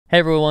Hey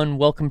everyone,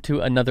 welcome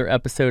to another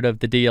episode of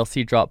the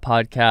DLC Drop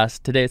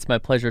Podcast. Today it's my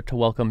pleasure to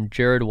welcome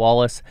Jared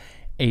Wallace,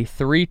 a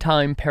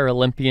three-time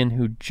Paralympian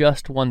who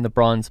just won the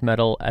bronze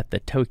medal at the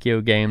Tokyo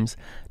Games.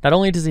 Not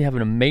only does he have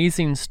an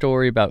amazing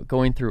story about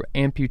going through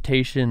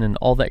amputation and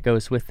all that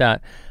goes with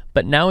that,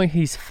 but now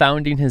he's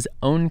founding his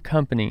own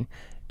company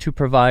to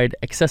provide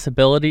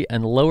accessibility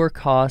and lower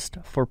cost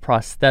for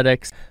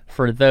prosthetics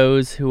for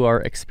those who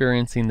are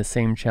experiencing the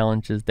same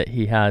challenges that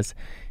he has.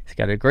 He's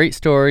got a great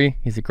story.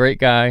 He's a great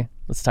guy.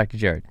 Let's talk to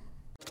Jared.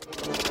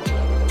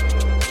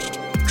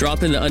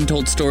 Drop in the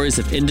untold stories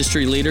of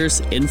industry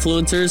leaders,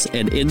 influencers,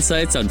 and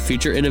insights on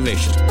future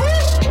innovation.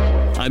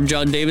 I'm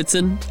John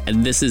Davidson,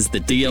 and this is the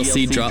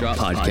DLC Drop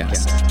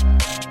Podcast.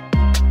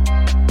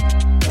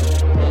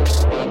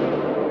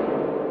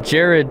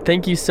 Jared,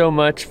 thank you so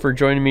much for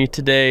joining me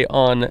today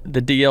on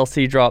the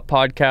DLC Drop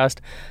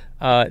Podcast.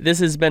 This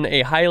has been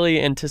a highly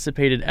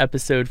anticipated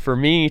episode for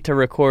me to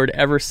record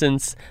ever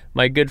since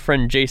my good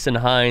friend Jason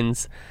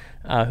Hines,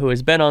 who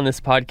has been on this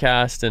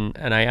podcast,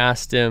 and I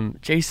asked him,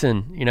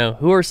 Jason,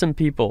 who are some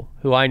people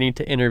who I need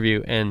to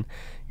interview? And,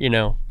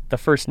 the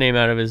first name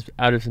out of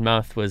his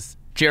mouth was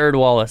Jared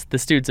Wallace.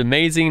 This dude's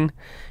amazing.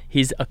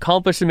 He's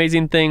accomplished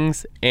amazing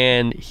things,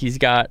 and he's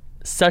got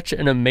such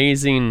an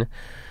amazing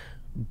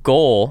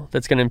goal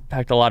that's going to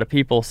impact a lot of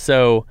people.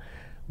 So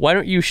why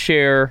don't you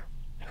share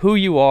who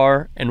you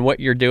are and what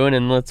you're doing,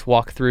 and let's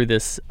walk through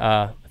this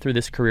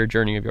career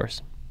journey of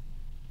yours.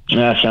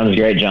 Sounds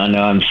great, John.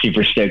 No, I'm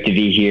super stoked to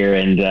be here,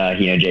 and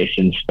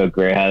Jason spoke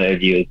very highly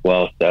of you as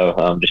well. So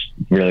I'm just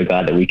really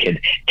glad that we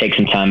could take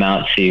some time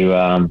out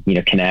to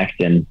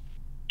connect and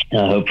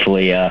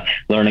hopefully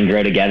learn and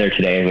grow together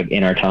today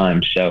in our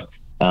time. So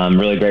I'm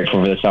really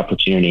grateful for this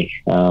opportunity.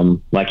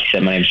 Like you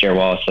said, my name is Jared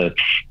Wallace, a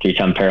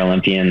three-time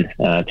Paralympian,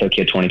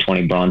 Tokyo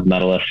 2020 bronze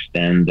medalist,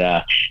 and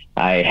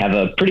I have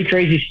a pretty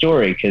crazy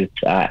story because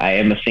I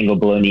am a single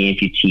below knee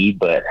amputee,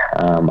 but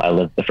I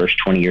lived the first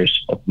 20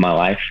 years of my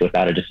life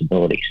without a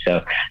disability.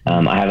 So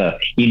I have a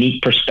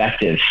unique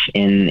perspective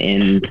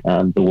in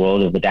the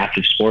world of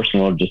adaptive sports and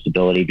the world of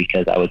disability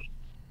because I was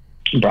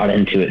brought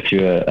into it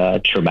through a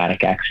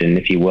traumatic accident,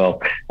 if you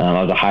will.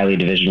 I was a highly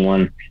Division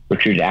I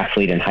recruited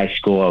athlete in high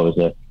school. I was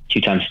a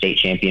two-time state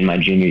champion my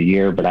junior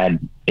year, but I'd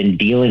been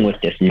dealing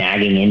with this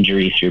nagging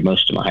injury through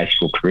most of my high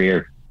school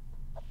career.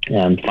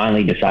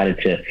 Finally decided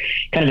to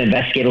kind of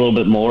investigate a little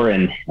bit more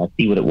and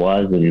see what it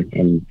was,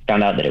 and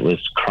found out that it was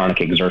chronic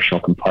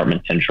exertional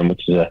compartment syndrome,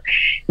 which is a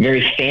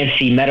very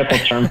fancy medical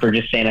term for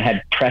just saying I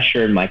had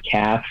pressure in my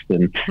calf,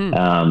 and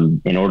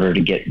in order to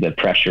get the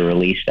pressure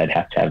released, I'd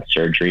have to have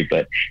surgery.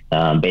 But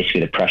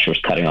basically the pressure was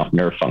cutting off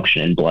nerve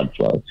function and blood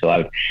flow. So I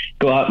would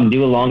go out and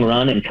do a long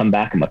run and come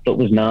back and my foot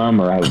was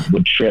numb, or I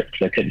would trip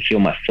because I couldn't feel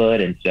my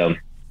foot. And so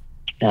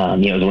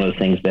it was one of the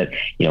things that,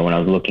 when I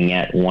was looking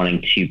at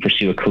wanting to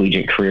pursue a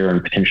collegiate career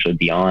and potentially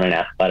beyond in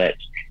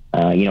athletics,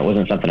 it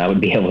wasn't something I would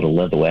be able to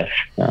live with,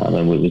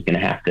 and we was going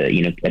to have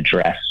to,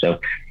 address. So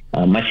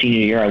my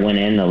senior year, I went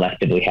in,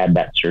 electively had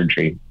that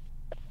surgery.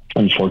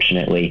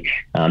 Unfortunately,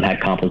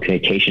 had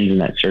complications in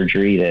that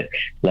surgery that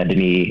led to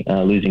me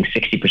losing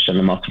 60% of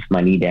the muscle from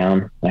my knee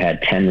down. I had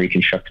 10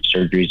 reconstructive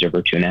surgeries over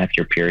a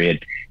 2.5-year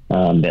period.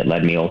 That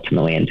led me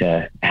ultimately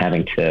into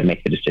having to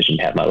make the decision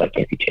to have my leg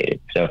amputated.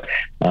 So,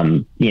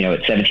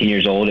 at 17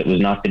 years old, it was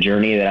not the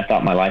journey that I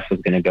thought my life was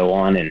going to go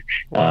on.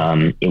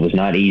 And it was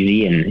not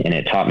easy, and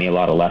it taught me a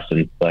lot of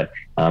lessons, but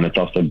it's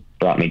also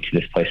brought me to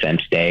this place I am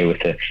today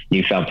with a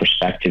newfound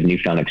perspective,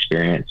 newfound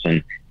experience.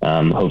 And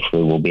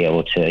hopefully we'll be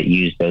able to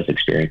use those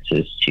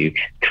experiences to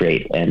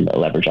create and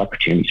leverage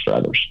opportunities for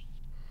others.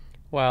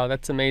 Wow,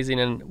 that's amazing.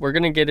 And we're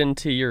going to get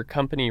into your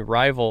company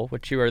Rival,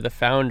 which you are the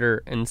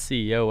founder and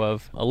CEO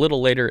of, a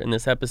little later in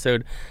this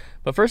episode.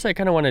 But first, I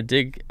kind of want to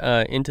dig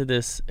into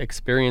this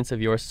experience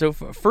of yours. So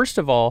first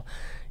of all,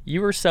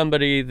 you were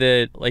somebody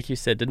that, like you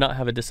said, did not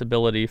have a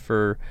disability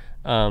for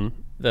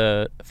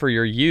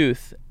your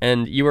youth,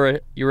 and you were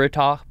a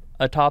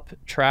top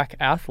track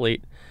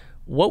athlete.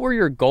 What were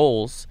your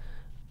goals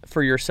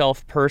for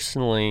yourself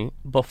personally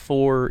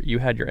before you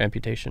had your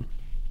amputation?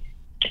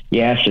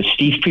 Yeah, so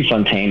Steve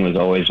Prefontaine was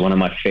always one of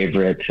my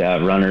favorite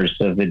runners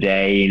of the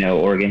day,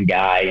 Oregon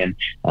guy and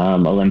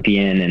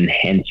Olympian.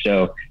 And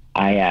so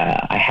I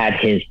had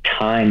his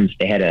times.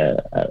 They had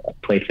a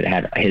place that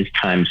had his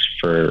times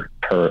per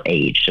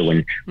age. So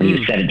when he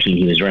was 17,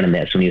 he was running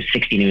this. When he was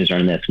 16, he was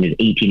running this. When he was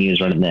 18, he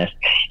was running this.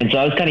 And so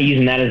I was kind of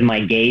using that as my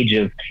gauge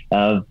of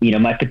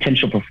my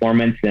potential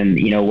performance, and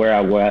where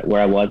I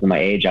was in my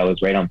age, I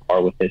was right on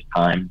par with his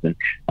times. And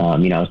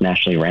I was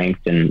nationally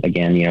ranked, and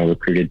again,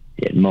 recruited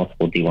at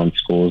multiple D1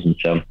 schools. And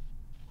so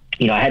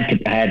I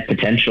had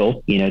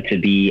potential, to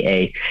be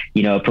a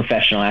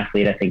professional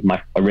athlete. I think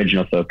my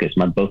original focus,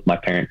 both my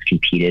parents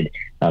competed.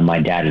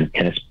 My dad is a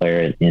tennis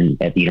player at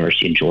the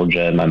University of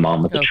Georgia. My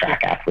mom was a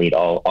track athlete,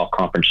 all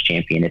conference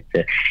champion at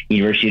the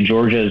University of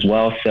Georgia as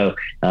well. So,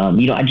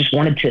 I just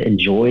wanted to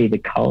enjoy the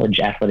college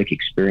athletic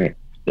experience.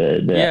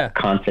 the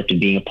concept of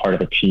being a part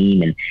of a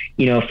team. And,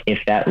 if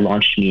that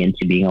launched me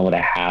into being able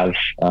to have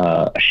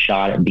a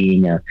shot at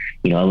being a,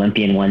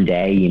 Olympian one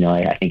day,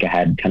 I think I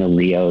had kind of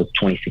Rio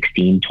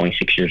 2016,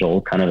 26 years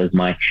old, kind of as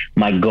my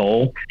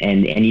goal.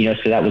 And,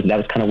 so that was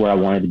kind of where I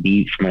wanted to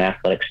be from an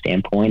athletic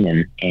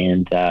standpoint.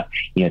 And at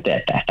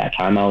that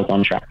time I was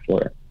on track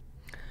for it.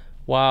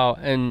 Wow.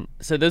 And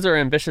so those are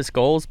ambitious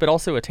goals, but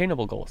also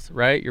attainable goals,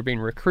 right? You're being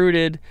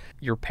recruited.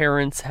 Your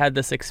parents had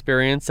this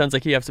experience. Sounds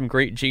like you have some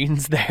great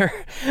genes there.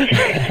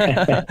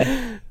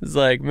 It's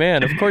like,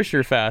 man, of course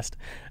you're fast.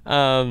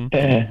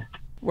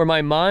 Where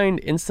my mind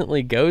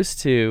instantly goes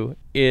to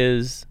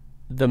is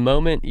the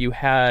moment you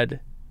had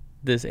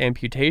this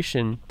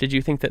amputation. Did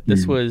you think that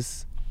this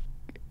was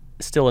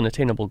still an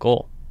attainable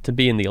goal to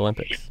be in the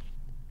Olympics?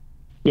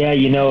 Yeah,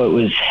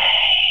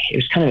 it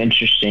was kind of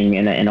interesting,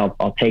 and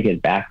I'll take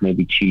it back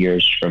maybe 2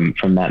 years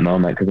from that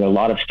moment, because a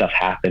lot of stuff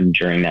happened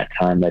during that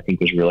time that I think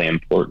was really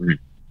important.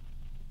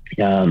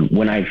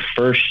 When I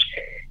first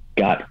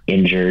got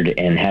injured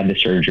and had the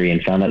surgery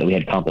and found out that we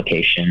had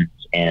complications,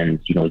 and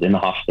was in the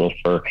hospital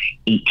for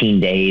 18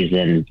 days,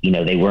 and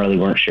they really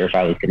weren't sure if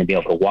I was going to be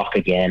able to walk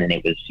again, and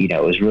it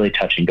was really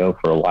touch and go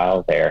for a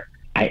while there.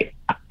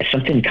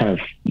 Something kind of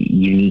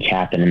unique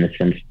happened in the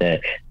sense that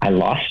I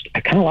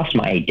kind of lost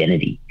my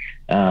identity.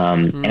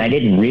 And I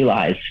didn't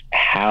realize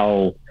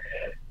how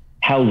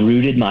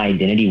rooted my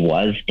identity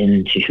was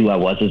into who I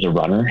was as a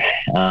runner.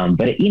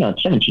 But at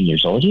 17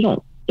 years old, you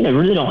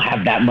really don't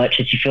have that much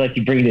that you feel like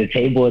you bring to the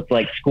table. It's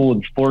like school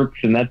and sports,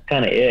 and that's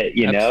kind of it,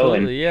 Absolutely,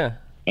 and, yeah.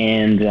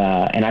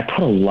 And I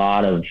put a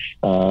lot of,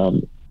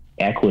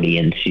 equity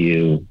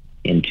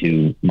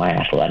into my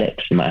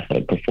athletics and my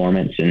athletic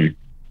performance.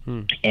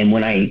 And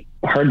when I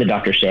heard the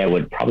doctor say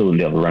I probably wouldn't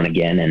be able to run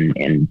again,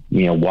 and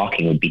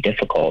walking would be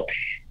difficult,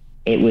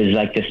 it was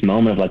like this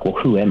moment of like, well,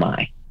 who am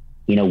I?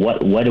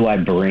 What do I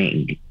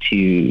bring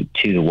to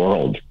the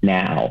world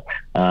now,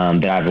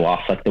 that I've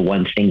lost, like the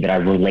one thing that I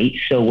relate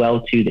so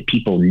well to, that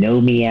people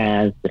know me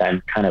as, that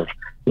I'm kind of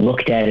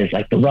looked at as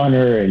like the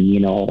runner,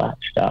 and, all that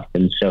stuff.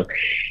 And so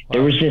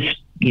there was this,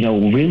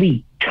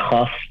 really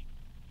tough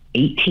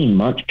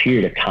 18-month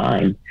period of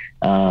time,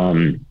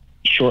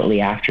 shortly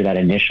after that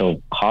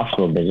initial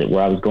hospital visit,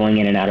 where I was going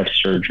in and out of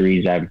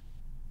surgeries. I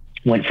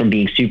went from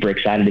being super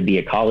excited to be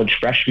a college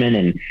freshman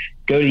and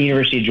go to the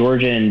University of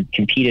Georgia and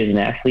compete as an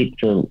athlete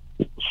to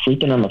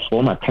sleeping on the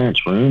floor of my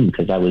parents' room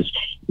because I was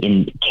I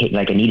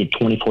needed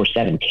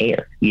 24/7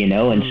 care,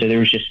 And so there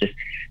was just this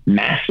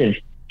massive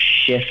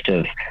shift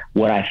of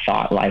what I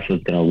thought life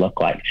was going to look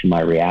like to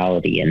my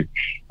reality.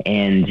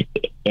 And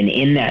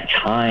in that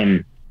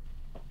time,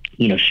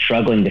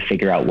 struggling to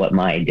figure out what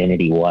my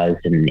identity was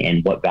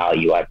and what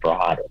value I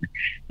brought.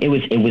 And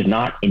it was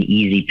not an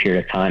easy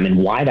period of time. And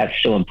why that's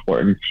so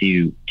important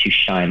to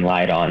shine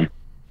light on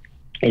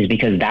is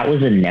because that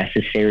was a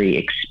necessary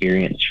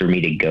experience for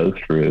me to go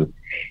through,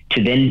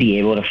 to then be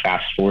able to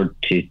fast forward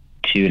to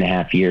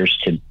 2.5 years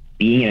to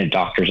being in a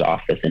doctor's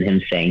office and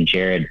him saying,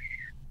 Jared,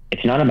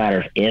 it's not a matter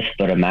of if,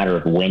 but a matter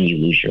of when you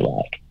lose your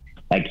leg.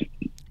 Like,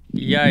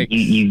 yikes.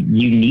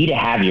 You need to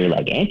have your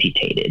leg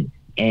amputated.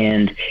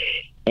 And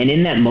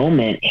in that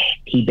moment,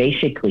 he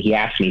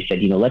asked me, he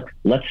said,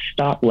 let's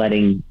stop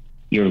letting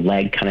your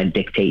leg kind of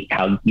dictate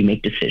how you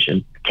make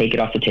decisions. Take it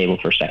off the table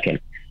for a second.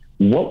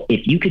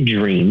 If you could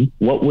dream,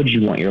 what would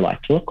you want your life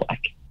to look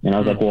like? And I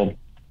was like, well,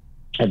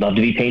 I'd love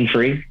to be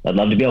pain-free. I'd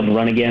love to be able to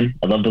run again.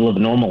 I'd love to live a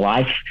normal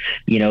life.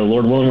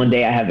 Lord willing, one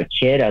day I have a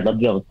kid. I'd love to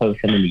be able to play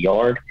with him in the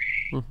yard.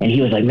 Mm-hmm. And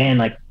he was like, man,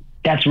 like,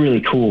 that's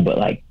really cool, but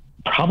like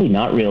probably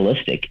not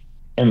realistic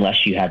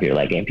unless you have your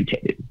leg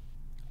amputated.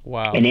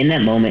 Wow. And in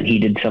that moment, he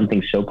did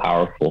something so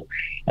powerful.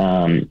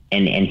 And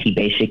he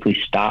basically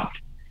stopped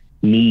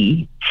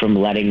me from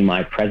letting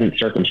my present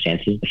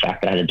circumstances, the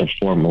fact that I had a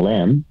deformed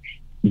limb,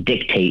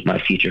 dictate my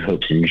future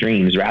hopes and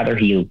dreams. Rather,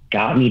 he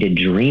got me to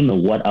dream of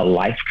what a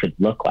life could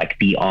look like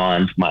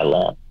beyond my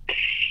limb.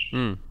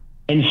 Mm.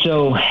 And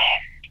so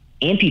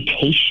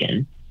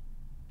amputation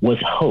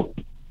was hope,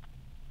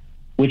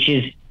 which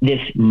is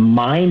this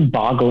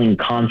mind-boggling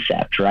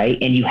concept, right?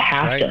 And you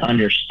have to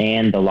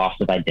understand the loss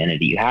of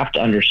identity. You have to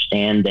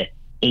understand the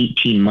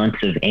 18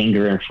 months of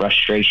anger and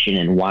frustration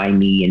and why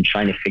me, and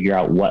trying to figure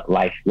out what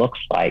life looks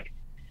like,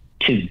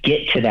 to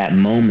get to that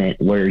moment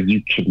where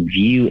you can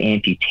view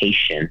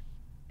amputation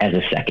as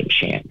a second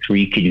chance, where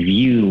you could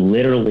view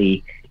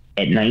literally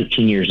at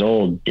 19 years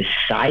old,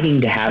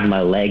 deciding to have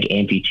my leg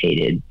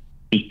amputated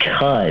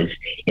because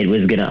it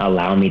was going to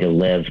allow me to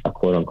live a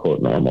quote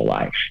unquote normal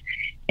life.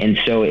 And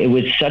so it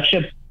was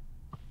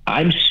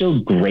I'm so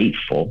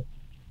grateful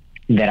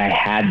that I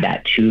had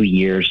that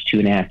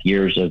 2.5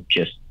 years of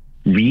just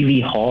really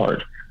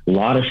hard, a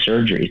lot of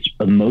surgeries,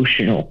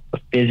 emotional,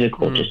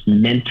 physical, just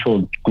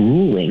mental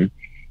grueling,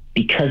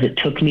 because it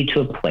took me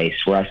to a place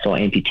where I saw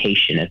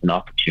amputation as an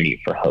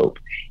opportunity for hope.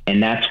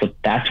 And that's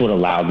what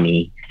allowed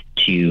me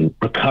to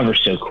recover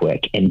so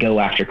quick and go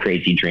after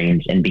crazy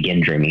dreams and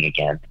begin dreaming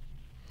again.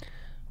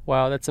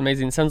 Wow, that's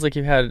amazing. It sounds like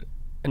you had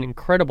an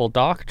incredible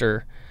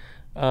doctor.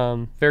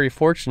 Very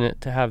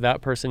fortunate to have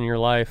that person in your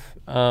life.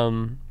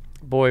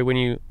 boy, when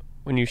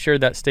you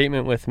shared that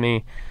statement with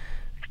me,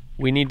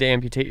 we need to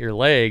amputate your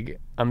leg,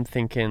 I'm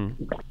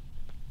thinking,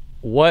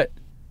 what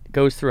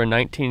goes through a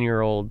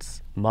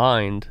 19-year-old's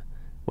mind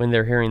when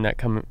they're hearing that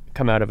come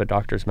out of a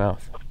doctor's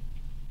mouth?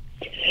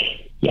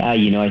 Yeah,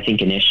 I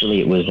think initially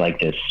it was like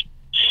this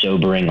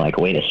sobering, like,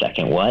 wait a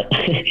second, what?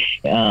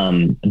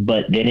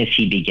 But then as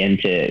he began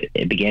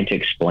to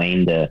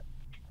explain the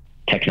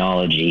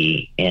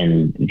technology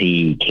and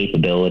the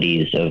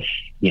capabilities of,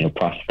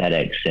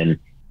 prosthetics, and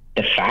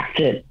the fact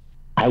that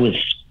I was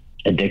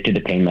addicted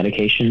to pain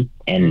medication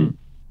and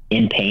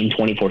in pain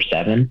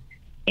 24/7,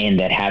 and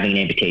that having an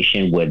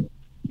amputation would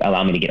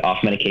allow me to get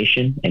off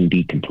medication and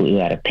be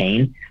completely out of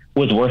pain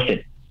was worth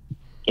it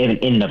in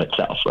and of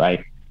itself.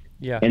 Right.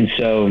 Yeah. And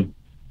so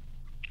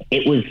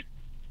it was,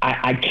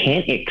 I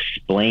can't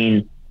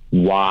explain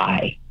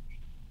why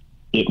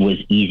it was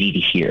easy to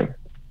hear.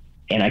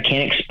 And I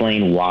can't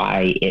explain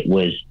why it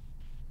was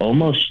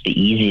almost the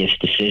easiest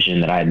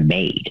decision that I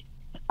made.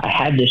 I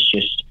had this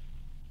just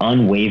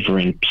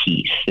unwavering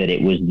peace that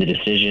it was the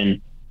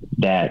decision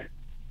that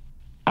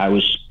I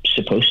was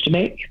supposed to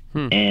make.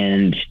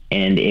 And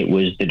it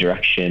was the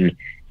direction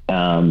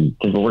the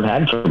Lord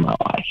had for my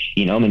life.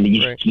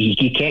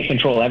 You can't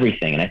control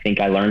everything. And I think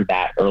I learned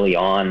that early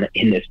on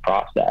in this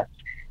process.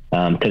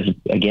 Because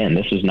again,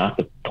 this was not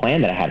the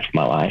plan that I had for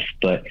my life,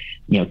 but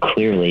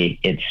clearly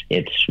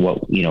it's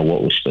what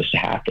was supposed to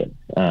happen.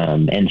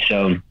 And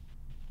so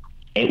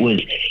it was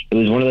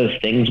one of those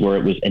things where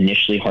it was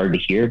initially hard to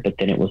hear, but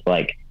then it was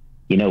like,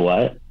 you know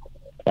what?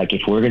 Like,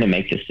 if we're going to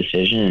make this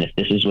decision, and if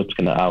this is what's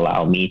going to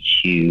allow me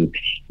to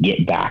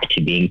get back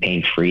to being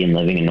pain-free and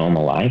living a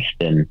normal life,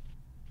 then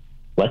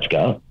let's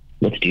go.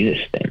 Let's do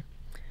this thing.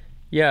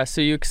 Yeah,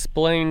 so you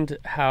explained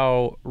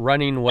how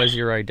running was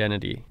your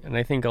identity. And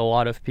I think a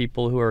lot of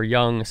people who are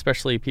young,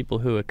 especially people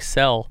who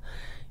excel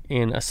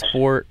in a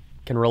sport,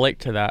 can relate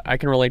to that. I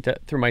can relate to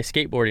that through my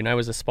skateboarding. I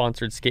was a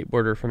sponsored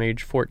skateboarder from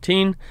age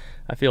 14.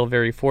 I feel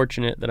very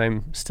fortunate that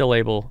I'm still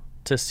able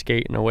to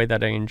skate in a way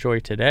that I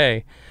enjoy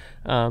today.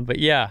 But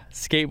yeah,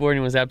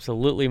 skateboarding was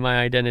absolutely my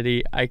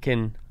identity. I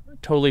can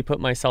totally put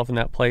myself in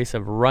that place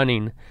of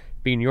running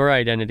being your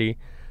identity.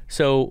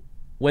 So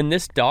when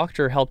this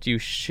doctor helped you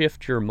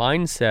shift your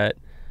mindset,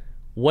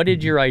 what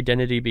did your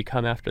identity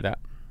become after that?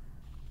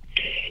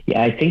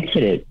 Yeah, I think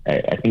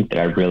that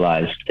I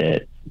realized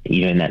that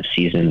in that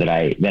season that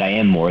I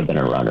am more than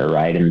a runner,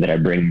 right? And that I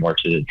bring more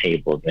to the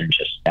table than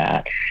just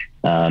that.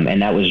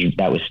 And that was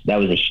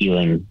a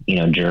healing,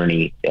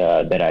 journey,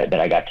 that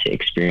I got to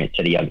experience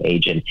at a young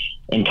age, and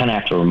kind of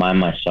have to remind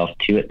myself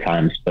too at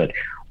times. But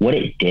what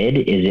it did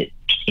is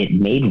it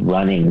made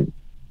running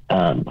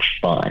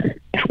fun,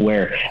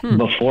 where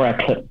before I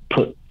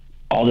put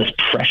all this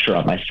pressure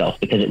on myself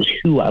because it was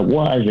who I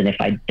was, and if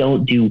I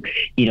don't do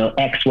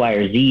X, Y,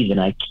 or Z,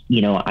 then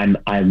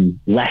I'm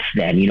less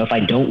than. If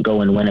I don't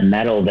go and win a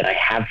medal, then I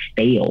have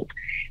failed.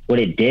 What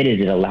it did is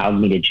it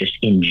allowed me to just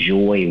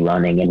enjoy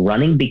running, and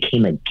running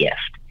became a gift.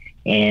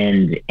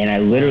 And I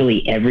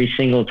literally, every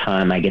single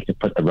time I get to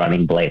put the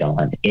running blade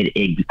on,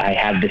 I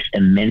have this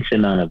immense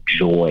amount of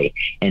joy,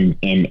 and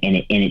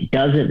it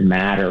doesn't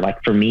matter.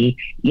 Like, for me,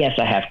 yes,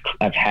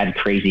 I've had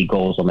crazy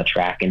goals on the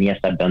track, and yes,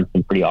 I've done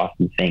some pretty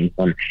awesome things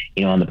on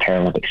the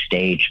Paralympic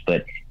stage,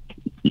 but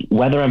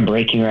whether I'm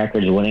breaking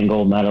records, winning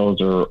gold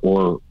medals,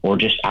 or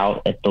just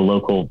out at the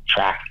local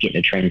track getting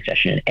a training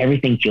session,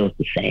 everything feels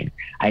the same.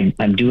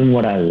 I'm doing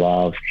what I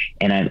love,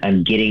 and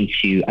I'm getting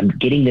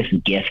this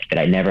gift that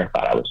I never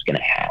thought I was going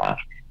to have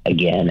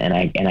again, and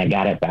I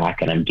got it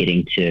back, and I'm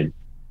getting to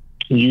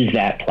use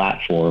that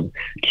platform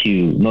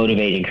to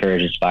motivate,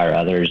 encourage, inspire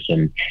others,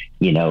 and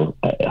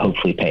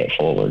hopefully pay it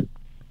forward.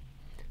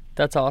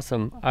 That's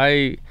awesome.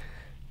 I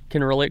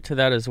can relate to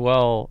that as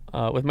well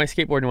with my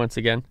skateboarding once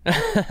again.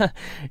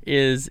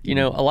 Is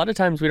a lot of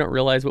times we don't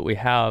realize what we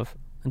have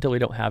until we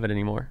don't have it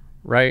anymore,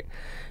 right?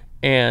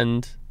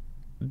 And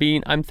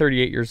I'm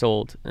 38 years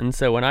old, and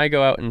so when I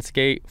go out and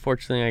skate,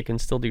 fortunately I can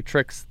still do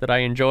tricks that I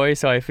enjoy,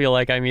 so I feel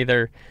like I'm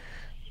either,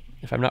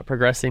 if I'm not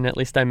progressing, at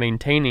least I'm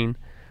maintaining.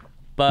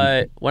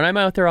 But when I'm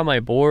out there on my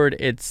board,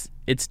 it's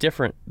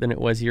different than it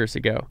was years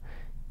ago.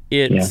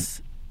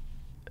 It's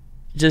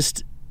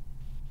just,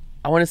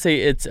 I want to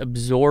say, it's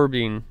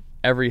absorbing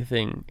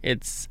everything.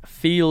 It's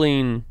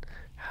feeling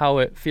how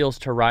it feels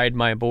to ride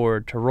my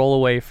board, to roll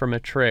away from a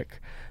trick,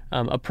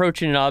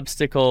 approaching an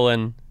obstacle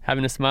and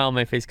having a smile on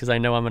my face because I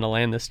know I'm going to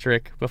land this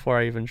trick before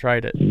I even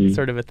tried it,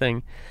 sort of a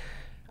thing.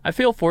 I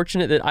feel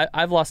fortunate that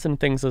I've lost some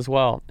things as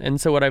well.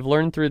 And so what I've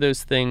learned through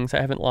those things,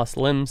 I haven't lost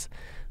limbs,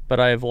 but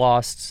I've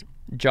lost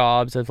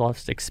jobs, I've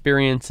lost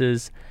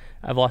experiences,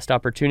 I've lost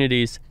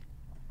opportunities.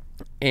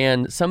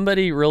 And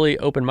somebody really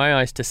opened my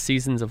eyes to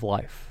seasons of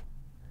life.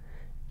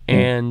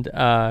 And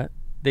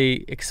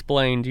they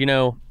explained,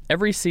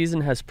 every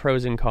season has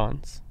pros and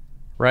cons,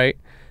 right?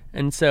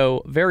 And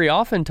so very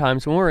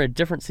oftentimes when we're in a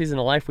different season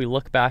of life, we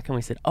look back and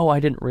we said, oh, I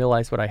didn't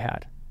realize what I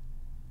had,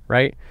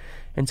 right?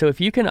 And so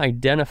if you can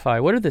identify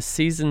what are the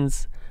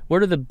seasons,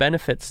 what are the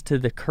benefits to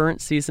the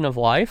current season of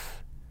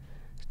life,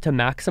 to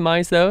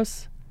maximize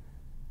those,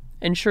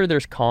 And sure,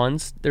 there's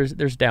cons, there's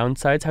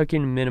downsides. How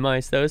can you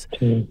minimize those?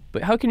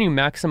 But how can you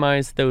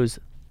maximize those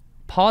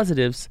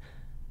positives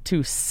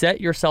to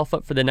set yourself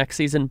up for the next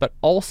season, but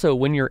also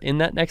when you're in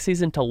that next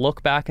season to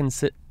look back and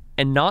sit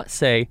and not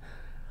say,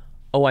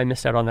 oh, I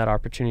missed out on that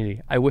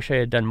opportunity, I wish I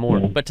had done more,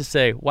 but to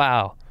say,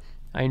 wow,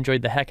 I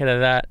enjoyed the heck out of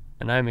that,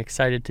 and I'm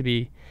excited to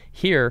be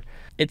here.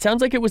 It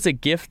sounds like it was a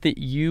gift that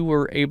you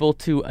were able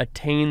to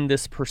attain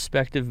this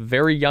perspective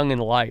very young in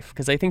life,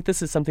 because I think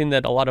this is something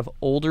that a lot of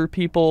older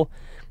people,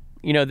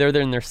 they're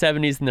in their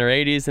 70s and their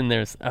 80s, and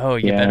there's,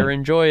 you better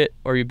enjoy it,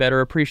 or you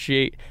better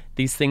appreciate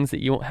these things that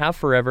you won't have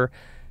forever.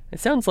 It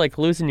sounds like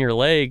losing your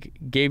leg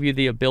gave you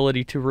the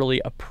ability to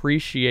really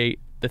appreciate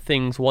the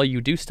things while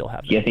you do still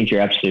have them. Yeah, I think you're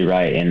absolutely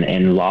right.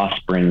 And loss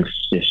brings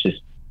this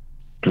just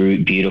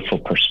beautiful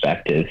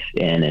perspective,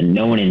 and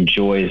no one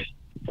enjoys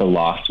the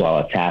loss while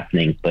it's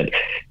happening, but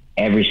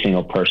every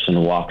single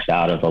person walks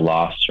out of a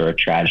loss or a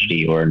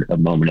tragedy or a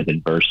moment of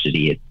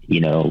adversity,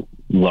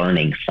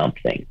 learning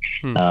something,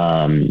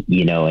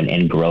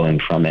 and growing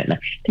from it. And I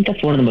think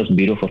that's one of the most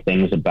beautiful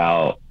things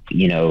about,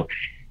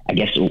 I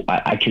guess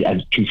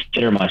I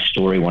consider my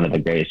story one of the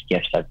greatest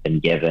gifts I've been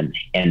given,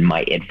 and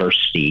my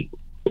adversity,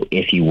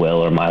 if you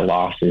will, or my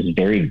loss is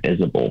very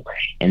visible.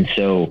 And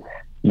so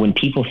when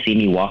people see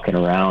me walking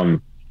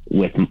around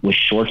with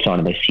shorts on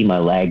and they see my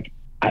leg,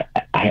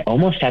 I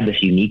almost have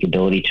this unique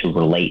ability to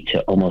relate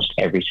to almost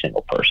every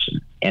single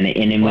person. And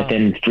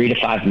within 3 to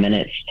 5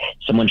 minutes,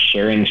 someone's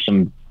sharing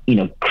some,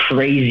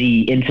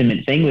 crazy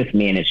intimate thing with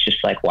me. And it's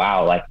just like,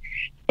 wow, like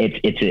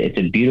it's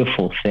a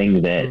beautiful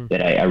thing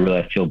that I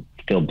really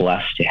feel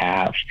blessed to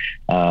have.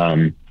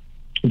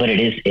 But it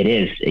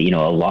is, a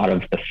lot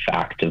of the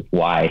fact of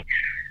why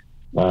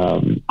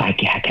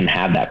I can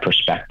have that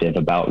perspective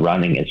about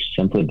running is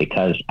simply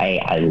because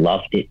I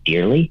loved it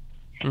dearly.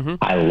 Mm-hmm.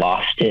 I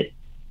lost it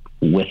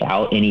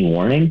without any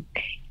warning,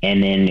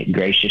 and then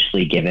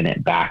graciously given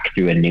it back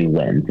through a new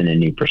lens and a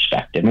new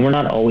perspective. And we're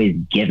not always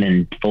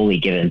fully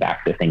given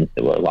back the things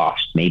that were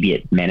lost. Maybe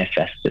it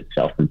manifests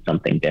itself in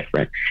something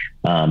different.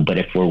 But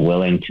if we're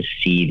willing to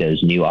see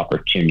those new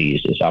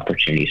opportunities as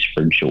opportunities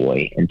for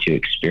joy and to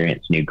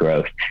experience new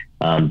growth,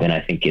 then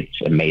I think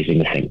it's amazing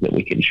the things that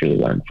we can truly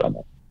learn from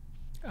it.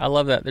 I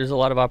love that. There's a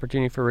lot of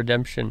opportunity for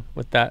redemption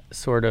with that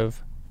sort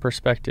of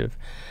perspective.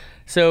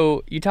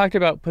 So you talked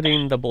about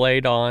putting the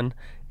blade on,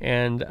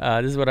 and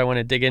this is what I want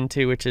to dig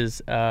into, which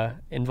is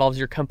involves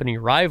your company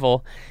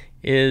Rival.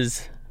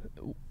 Is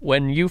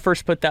when you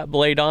first put that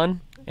blade on,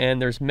 and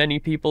there's many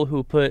people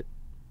who put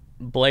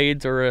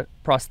blades or a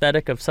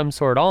prosthetic of some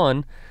sort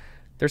on,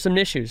 there's some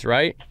issues,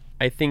 right?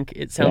 I think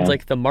it sounds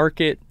like the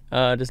market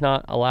does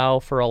not allow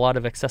for a lot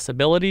of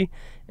accessibility,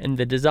 and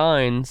the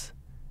designs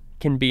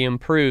can be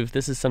improved.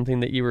 This is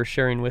something that you were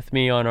sharing with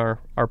me on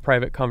our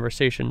private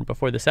conversation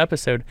before this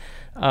episode.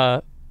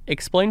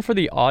 Explain for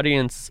the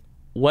audience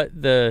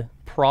what the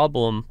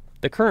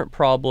current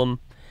problem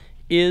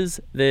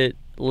is that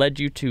led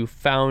you to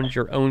found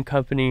your own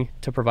company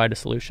to provide a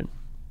solution.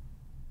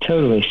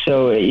 Totally.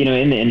 So,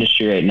 in the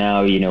industry right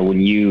now,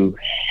 when you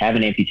have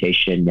an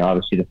amputation,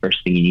 obviously the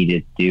first thing you need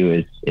to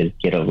do is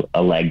get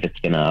a leg that's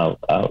going to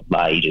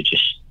allow you to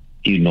just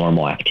do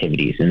normal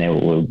activities.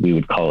 And we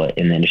would call it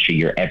in the industry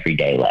your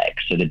everyday leg.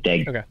 So the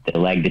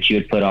leg that you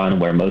would put on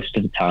where most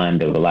of the time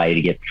that would allow you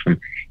to get from,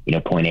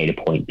 point A to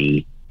point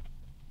B.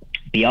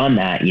 Beyond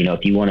that,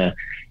 if you want to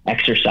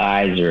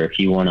exercise, or if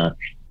you want to,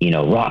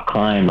 rock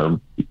climb or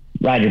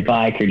ride your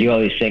bike or do all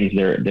these things,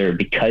 they're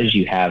because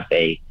you have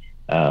a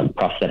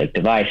prosthetic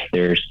device,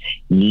 there's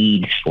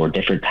needs for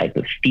different type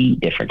of feet,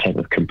 different type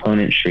of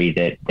componentry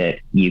that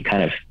you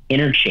kind of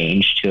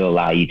interchange to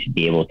allow you to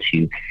be able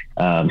to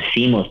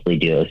seamlessly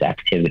do those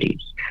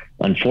activities.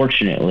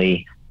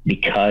 Unfortunately,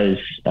 because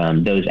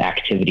those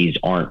activities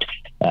aren't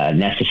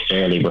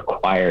necessarily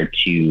required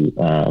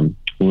to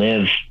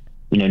live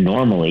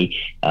normally,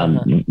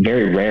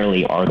 very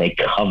rarely are they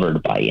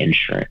covered by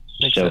insurance.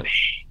 Makes sense.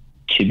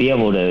 To be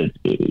able to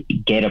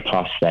get a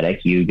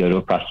prosthetic, you go to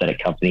a prosthetic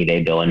company,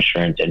 they bill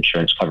insurance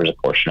covers a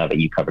portion of it,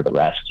 you cover the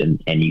rest,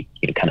 and you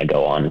kind of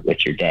go on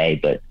with your day.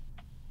 But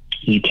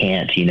you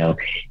can't,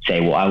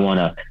 say, well, I want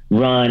to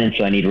run, and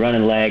so I need a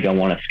running leg. I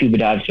want to scuba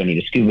dive, so I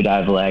need a scuba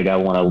dive leg. I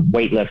want to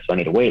weightlift, so I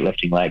need a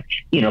weightlifting leg.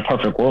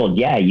 Perfect world.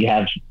 Yeah, you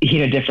have,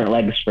 different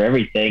legs for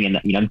everything. And,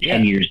 I'm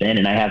 10 years in,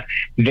 and I have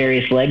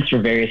various legs for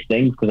various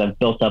things because I've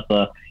built up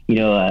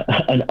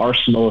an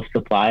arsenal of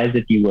supplies,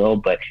 if you will.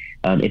 But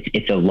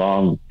it's a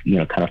long,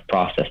 kind of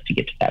process to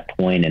get to that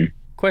point. And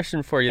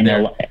question for you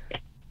there.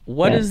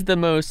 What is the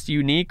most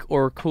unique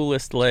or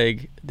coolest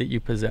leg that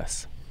you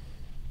possess?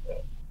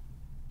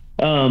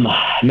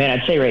 Man,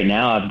 I'd say right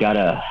now I've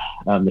got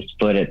this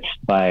foot. It's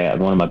by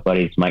one of my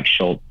buddies, Mike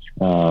Schultz,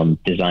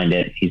 designed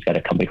it. He's got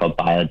a company called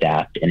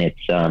BioAdapt, and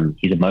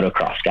he's a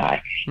motocross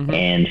guy. Mm-hmm.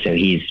 And so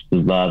he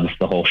loves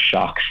the whole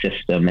shock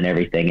system and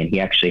everything. And he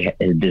actually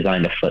has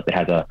designed a foot that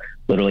has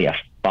literally a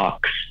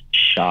Fox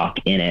shock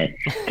in it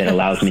that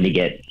allows me to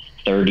get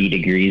 30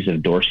 degrees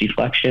of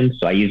dorsiflexion.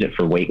 So I use it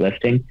for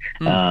weightlifting.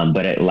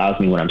 But it allows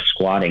me when I'm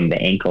squatting,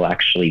 the ankle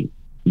actually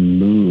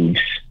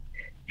moves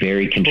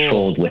very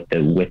controlled with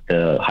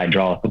the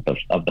hydraulic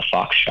of the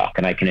Fox shock,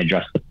 and I can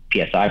adjust the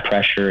PSI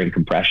pressure and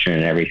compression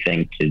and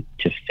everything to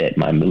fit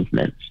my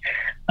movements.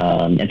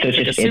 And so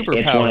it's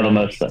one of the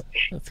most, cool.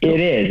 It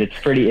is,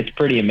 it's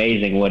pretty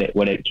amazing what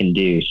it can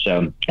do.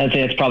 So I'd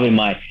say it's probably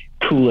my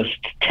coolest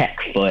tech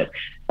foot.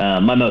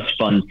 My most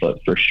fun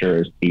foot for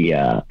sure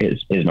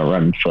is my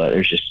running foot.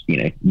 There's just,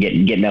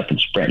 getting up and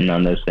sprinting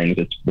on those things,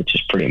 which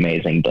is pretty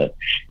amazing. But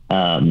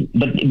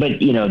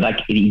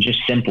like just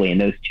simply in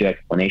those two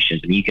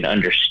explanations, and you can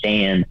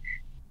understand,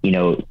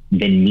 the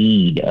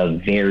need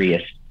of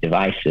various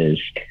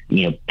devices,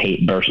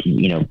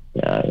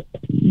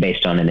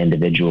 based on an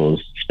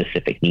individual's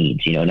specific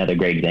needs. Another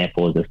great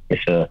example is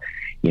if a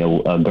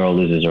girl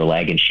loses her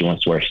leg and she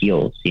wants to wear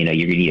heels, you're going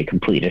to need a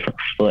completely different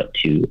foot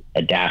to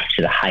adapt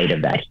to the height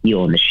of that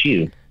heel in the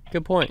shoe.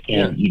 Good point.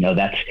 And,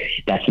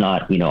 that's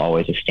not,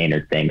 always a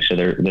standard thing. So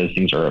those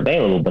things are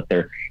available, but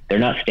they're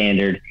not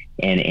standard,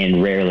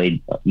 and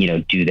rarely,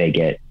 do they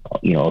get,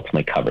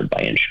 ultimately covered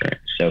by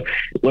insurance. So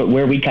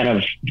where we kind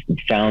of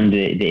found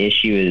the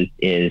issue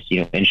is,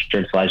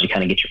 insurance allows you to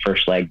kind of get your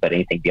first leg, but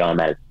anything beyond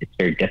that, it's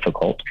very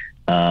difficult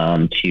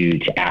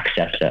to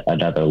access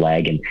another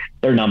leg. And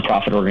there are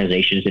nonprofit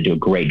organizations that do a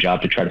great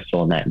job to try to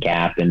fill in that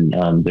gap. And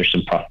there's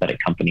some prosthetic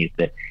companies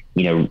that,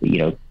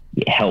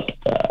 help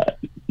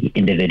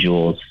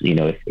individuals,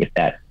 if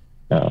that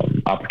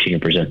opportunity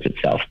presents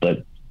itself.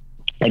 But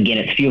again,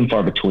 it's few and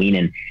far between,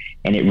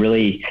 and it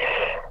really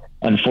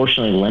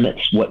unfortunately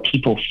limits what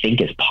people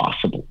think is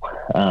possible.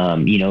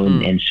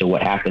 And so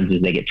what happens is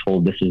they get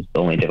told this is the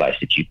only device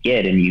that you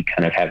get, and you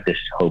kind of have this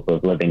hope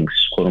of living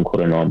quote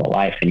unquote a normal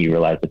life, and you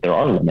realize that there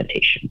are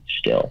limitations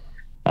still.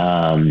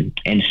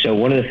 And so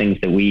one of the things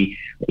that we,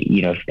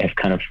 have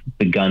kind of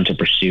begun to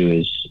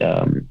pursue is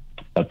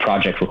a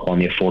project we're calling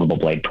the Affordable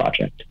Blade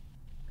Project.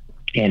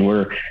 And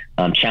we're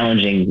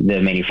challenging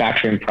the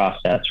manufacturing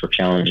process. We're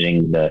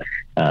challenging the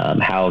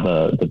how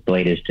the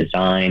blade is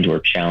designed. We're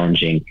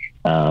challenging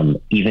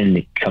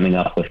even coming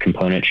up with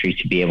componentry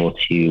to be able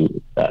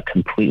to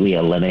completely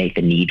eliminate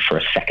the need for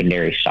a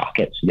secondary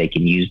socket, so they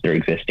can use their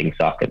existing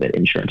socket that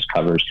insurance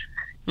covers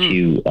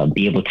to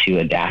be able to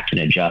adapt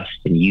and adjust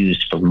and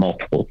use for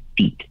multiple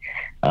feet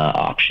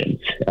options.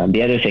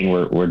 The other thing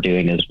we're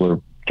doing is we're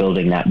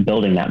building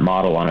that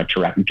model on a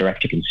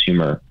direct to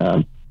consumer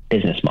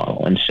business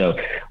model. And so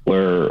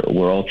we're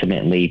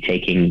ultimately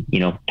taking,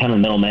 kind of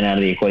middlemen out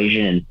of the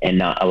equation and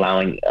not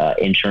allowing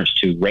insurance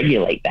to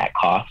regulate that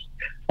cost,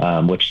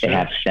 which they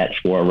have set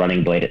for a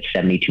running blade at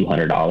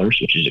 $7,200,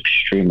 which is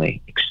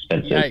extremely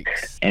expensive.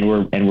 Yikes. And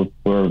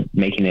we're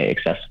making it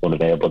accessible and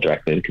available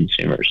directly to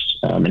consumers.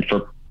 And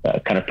for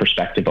kind of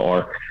perspective,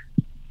 our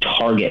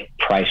target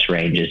price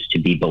range is to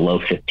be below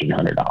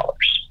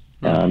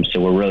 $1,500. So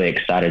we're really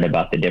excited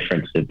about the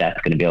difference that's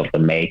going to be able to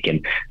make.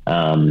 And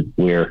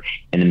we're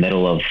in the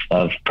middle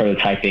of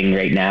prototyping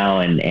right now,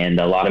 and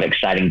a lot of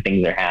exciting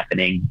things are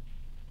happening.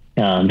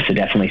 So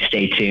definitely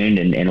stay tuned,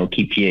 and we'll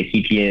keep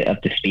you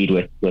up to speed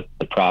with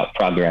the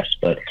progress.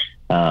 But,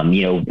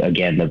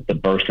 again, the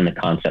birth and the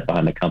concept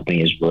behind the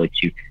company is really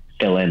to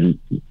fill in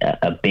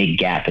a big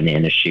gap in the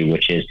industry,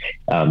 which is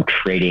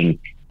creating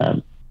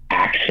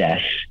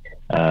access,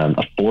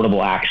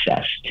 affordable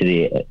access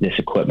to this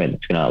equipment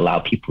that's going to allow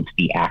people to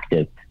be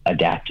active,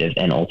 adaptive,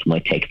 and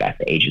ultimately take back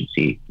the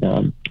agency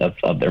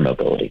of their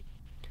mobility.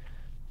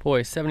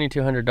 Boy,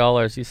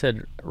 $7,200. You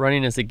said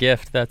running is a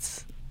gift.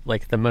 That's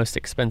like the most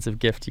expensive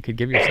gift you could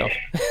give yourself.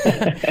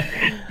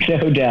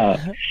 No doubt.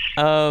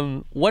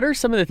 What are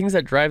some of the things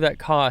that drive that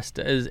cost?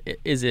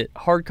 Is it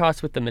hard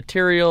costs with the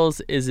materials?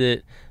 Is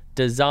it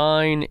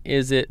design?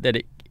 Is it that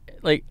it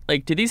like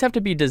do these have to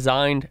be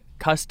designed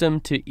custom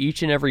to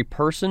each and every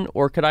person,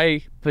 or could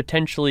I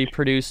potentially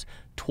produce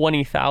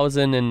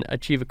 20,000 and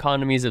achieve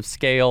economies of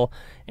scale,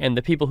 and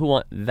the people who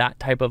want that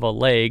type of a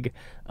leg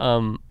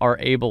are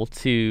able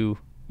to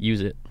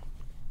use it?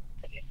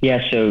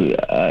 Yeah. So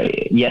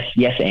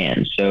yes,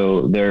 and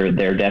so they're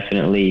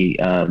definitely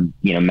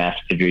mass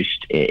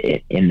produced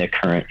in the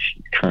current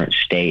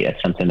state.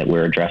 That's something that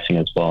we're addressing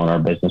as well in our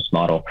business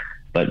model.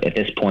 But at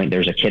this point,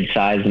 there's a kid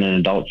size and an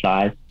adult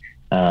size.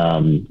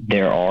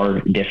 There are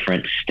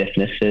different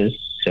stiffnesses.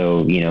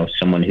 So,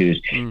 someone who's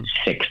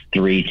 6'3",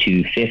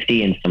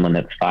 250 and someone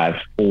that's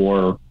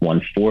 5'4",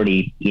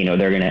 140,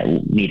 they're going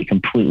to need a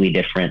completely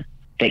different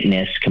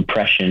thickness,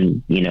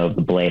 compression, of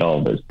the blade, all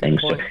of those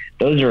things. So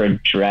those are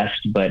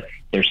addressed, but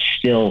they're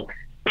still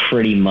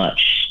pretty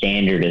much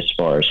standard as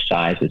far as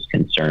size is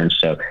concerned.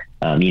 So,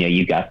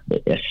 you got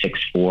a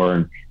 6'4"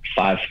 and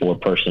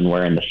 5'4" person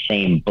wearing the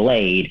same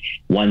blade.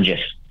 One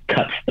just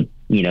cuts the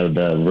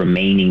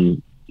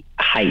remaining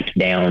height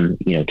down,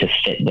 to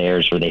fit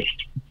theirs, where they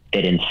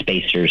fit in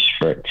spacers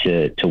for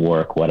it to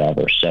work,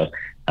 whatever. So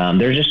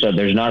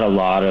there's not a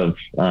lot of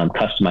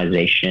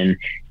customization.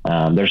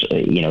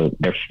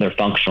 They're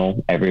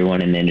functional.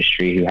 Everyone in the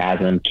industry who has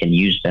them can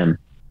use them.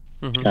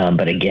 Mm-hmm.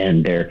 But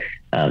again,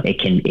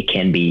 it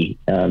can be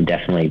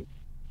definitely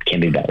can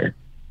be better.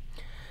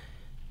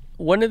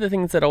 One of the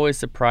things that always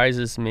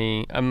surprises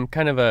me, I'm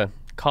kind of a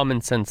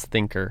common sense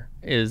thinker.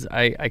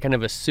 I kind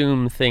of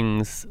assume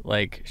things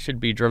like should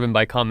be driven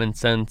by common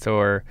sense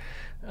or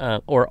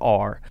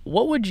are.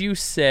 What would you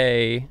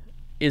say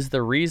is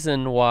the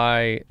reason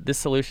why this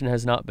solution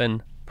has not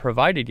been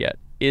provided yet?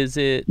 Is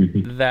it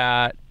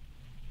that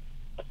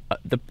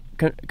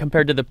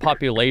compared to the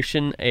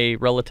population, a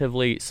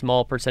relatively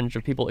small percentage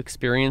of people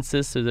experience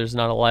this, so there's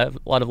not a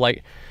lot of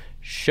light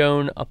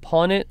shown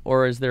upon it,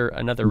 or is there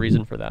another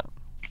reason for that?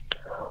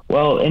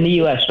 Well, in the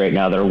U.S. right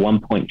now, there are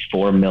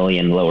 1.4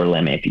 million lower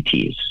limb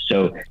amputees.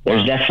 So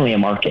there's definitely a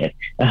market.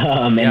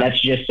 And that's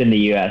just in the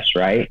U.S.,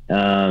 right?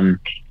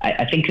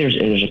 I think there's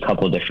a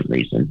couple of different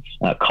reasons.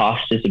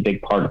 Cost is a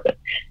big part of it.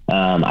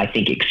 I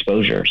think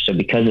exposure. So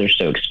because they're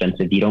so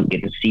expensive, you don't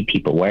get to see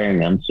people wearing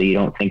them. So you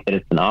don't think that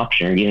it's an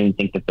option, or you don't even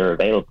think that they're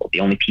available. The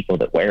only people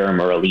that wear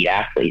them are elite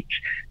athletes.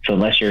 So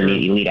unless you're an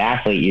elite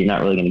athlete, you're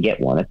not really going to get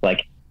one. It's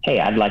like, hey,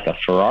 I'd like a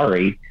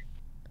Ferrari.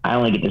 I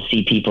only get to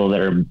see people that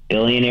are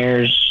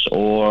billionaires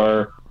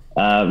or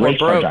race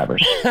car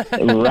drivers,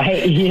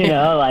 right?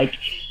 Like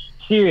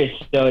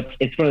serious. So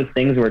it's one of those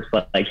things where it's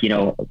like,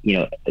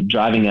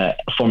 driving a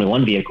Formula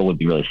One vehicle would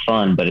be really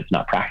fun, but it's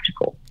not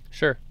practical.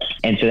 Sure.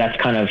 And so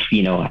that's kind of,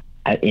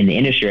 in the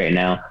industry right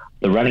now,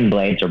 the running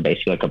blades are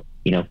basically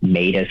like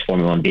made as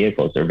Formula One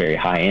vehicles. They're very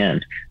high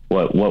end.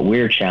 What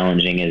we're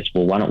challenging is,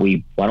 well, why don't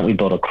we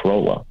build a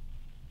Corolla?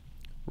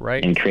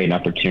 Right. And create an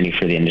opportunity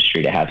for the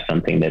industry to have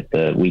something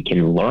that we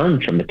can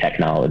learn from the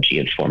technology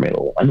of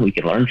Formula One. We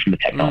can learn from the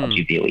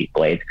technology of the Elite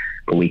Blades,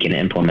 but we can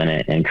implement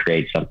it and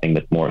create something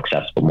that's more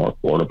accessible, more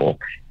affordable,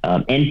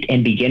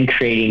 and begin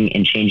creating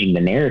and changing the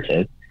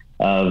narrative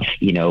of,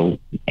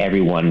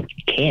 everyone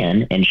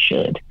can and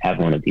should have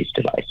one of these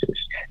devices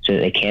so that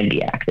they can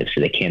be active,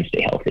 so they can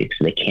stay healthy,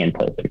 so they can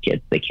play with their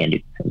kids, they can do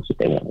the things that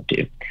they want to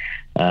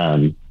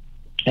do.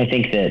 I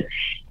think that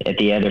at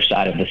the other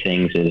side of the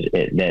things is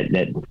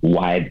that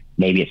why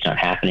maybe it's not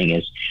happening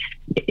is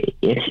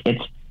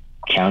it's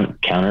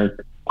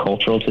counter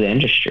cultural to the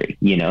industry.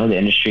 The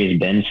industry has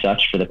been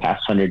such for the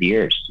past 100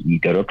 years. You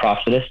go to a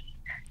prosthetist,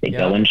 they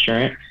bill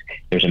insurance.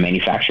 There's a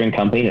manufacturing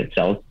company that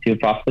sells to a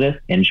prosthetist.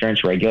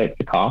 Insurance regulates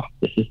the cost.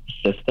 This is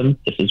the system.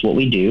 This is what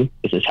we do.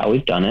 This is how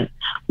we've done it.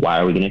 Why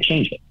are we going to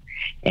change it?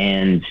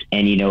 And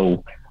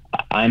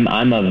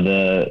I'm of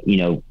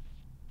the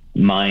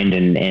mind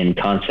and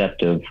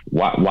concept of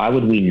why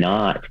would we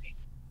not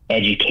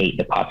educate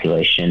the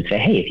population and say,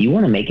 hey, if you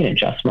want to make an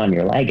adjustment on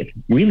your leg, it's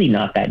really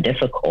not that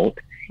difficult.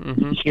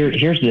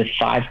 Here's the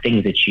 5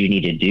 things that you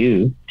need to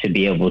do to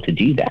be able to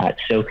do that.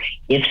 So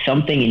if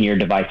something in your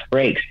device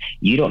breaks,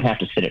 you don't have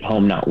to sit at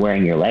home not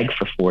wearing your leg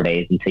for 4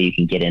 days until you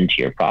can get into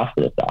your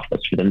prosthetist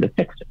office for them to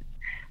fix it.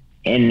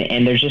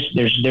 And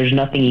there's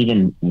nothing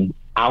even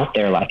out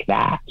there like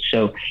that.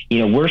 So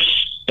we're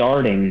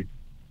starting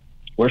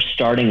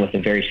with a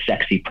very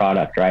sexy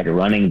product, right? A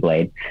running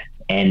blade.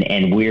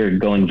 And we're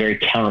going very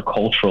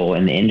countercultural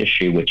in the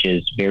industry, which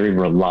is very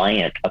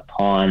reliant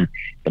upon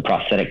the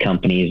prosthetic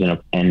companies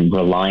and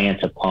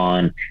reliant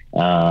upon,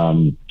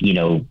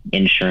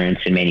 insurance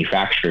and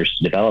manufacturers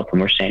to develop.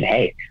 And we're saying,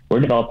 hey,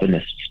 we're developing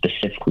this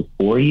specifically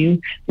for you.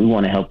 We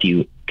want to help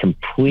you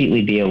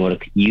completely be able to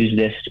use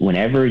this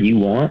whenever you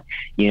want.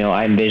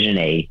 I envision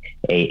a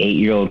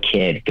 8-year-old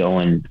kid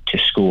going to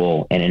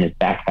school, and in his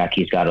backpack,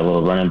 he's got a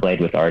little running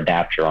blade with our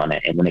adapter on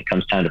it. And when it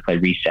comes time to play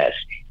recess,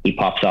 he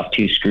pops off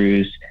 2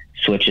 screws,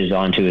 switches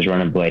onto his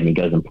running blade, and he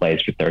goes and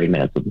plays for 30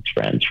 minutes with his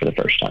friends for the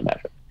first time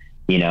ever.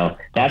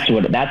 That's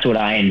what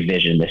I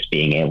envision this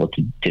being able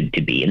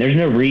to be. And there's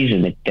no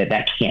reason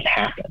that can't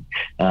happen,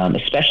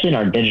 especially in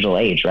our digital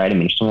age, right? I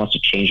mean, if someone wants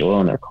to change oil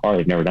in their car,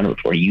 they've never done it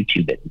before,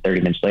 YouTube it, and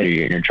 30 minutes later,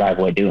 you're in your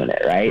driveway doing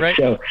it, right?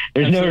 So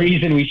there's no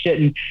reason we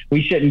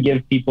shouldn't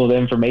give people the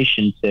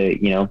information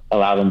to,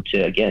 allow them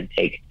to, again,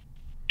 take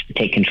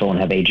control and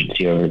have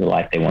agency over the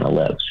life they want to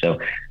live. So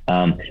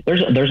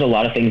there's a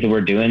lot of things that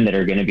we're doing that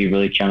are going to be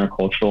really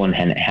countercultural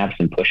and have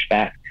some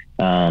pushback.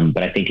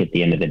 But I think at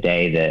the end of the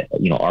day that,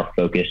 our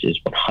focus is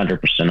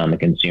 100% on the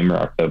consumer.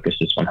 Our focus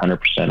is 100%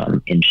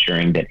 on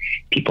ensuring that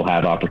people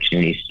have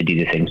opportunities to do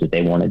the things that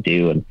they want to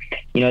do. And,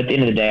 at the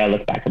end of the day, I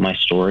look back at my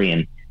story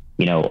and,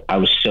 I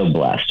was so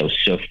blessed. I was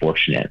so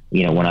fortunate.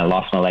 When I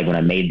lost my leg, when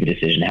I made the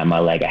decision to have my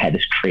leg, I had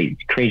this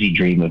crazy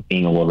dream of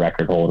being a world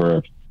record holder,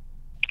 of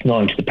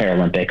going to the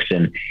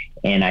Paralympics.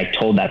 And I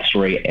told that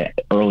story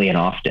early and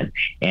often.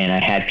 And I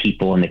had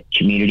people in the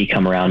community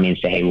come around me and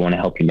say, hey, we want to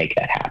help you make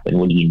that happen.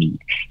 What do you need?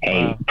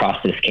 Hey,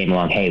 prosthetist came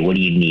along. Hey, what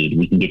do you need?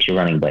 We can get you a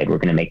running blade. We're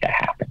going to make that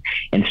happen.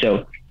 And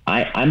so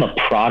I'm a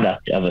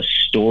product of a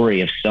story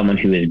of someone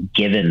who is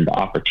given the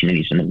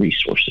opportunities and the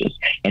resources.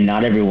 And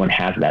not everyone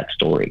has that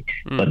story.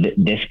 But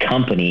this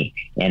company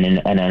and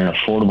an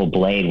affordable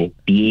blade will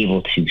be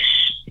able to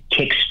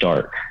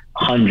kickstart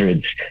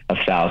hundreds of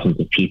thousands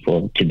of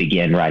people to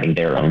begin writing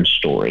their own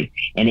story.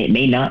 And it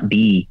may not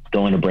be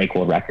going to break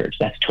world records.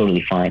 That's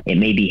totally fine. It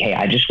may be, hey,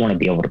 I just want to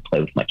be able to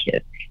play with my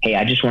kids. Hey,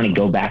 I just want to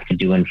go back to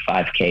doing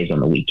 5Ks on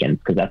the weekends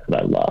because that's what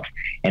I love.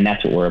 And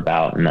that's what we're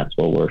about. And that's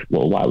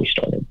why we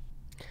started.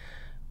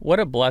 What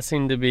a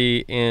blessing to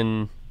be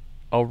in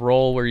a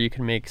role where you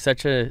can make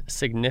such a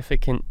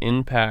significant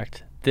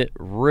impact that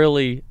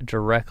really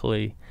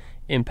directly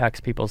impacts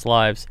people's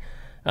lives.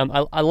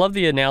 I love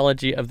the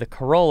analogy of the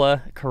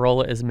Corolla.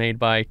 Corolla is made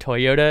by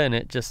Toyota, and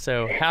it just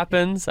so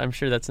happens, I'm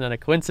sure that's not a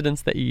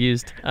coincidence that you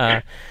used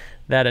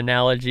that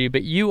analogy,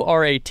 but you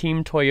are a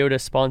Team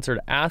Toyota sponsored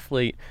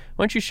athlete.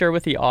 Why don't you share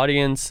with the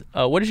audience,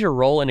 what is your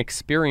role and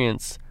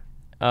experience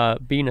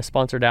being a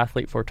sponsored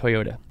athlete for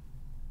Toyota?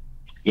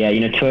 Yeah,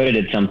 Toyota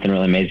did something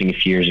really amazing a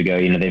few years ago.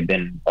 They've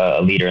been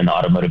a leader in the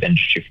automotive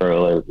industry for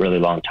a really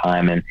long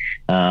time. And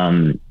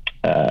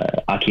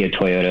Akio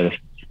Toyoda,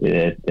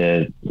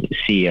 the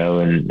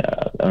CEO and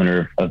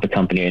owner of the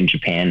company in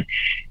Japan,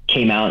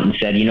 came out and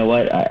said, you know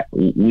what,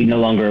 we no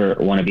longer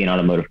want to be an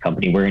automotive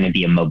company. We're going to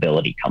be a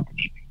mobility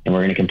company. And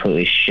we're going to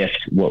completely shift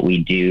what we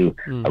do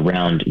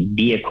around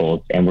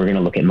vehicles, and we're going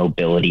to look at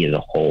mobility as a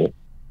whole.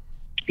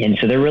 And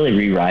so they're really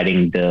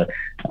rewriting the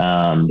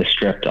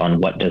script on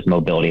what does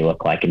mobility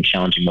look like, and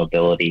challenging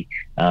mobility.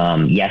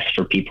 Yes,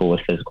 for people with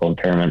physical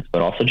impairments,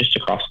 but also just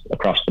across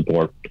the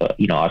board.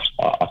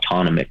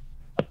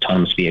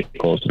 Autonomous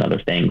vehicles and other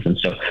things. And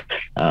so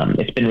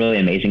it's been really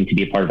amazing to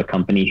be a part of a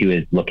company who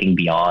is looking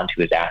beyond,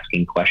 who is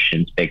asking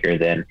questions bigger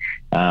than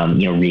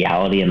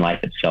reality in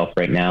life itself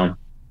right now.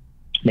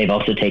 They've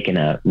also taken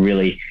a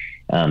really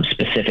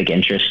specific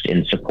interest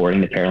in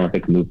supporting the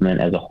Paralympic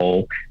movement as a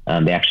whole.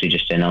 They actually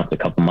just announced a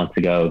couple months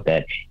ago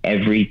that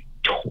every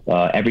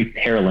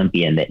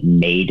Paralympian that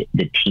made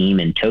the team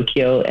in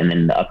Tokyo and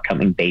then the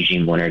upcoming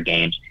Beijing Winter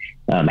Games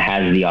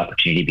has the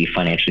opportunity to be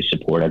financially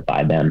supported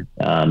by them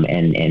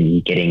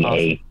and getting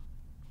awesome.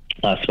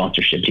 a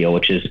sponsorship deal,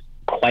 which is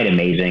quite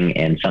amazing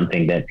and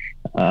something that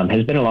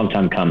has been a long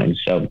time coming.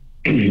 So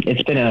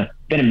it's been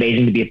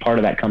amazing to be a part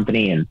of that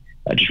company, and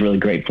just really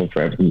grateful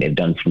for everything they've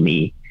done for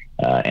me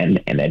and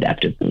the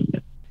adaptive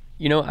movement.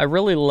 I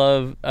really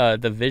love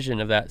the vision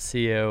of that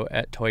CEO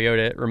at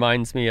Toyota. It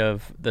reminds me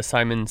of the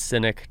Simon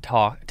Sinek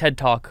TED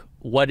Talk,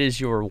 What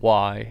is Your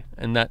Why?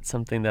 And that's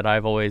something that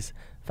I've always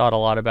thought a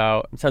lot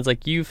about. It sounds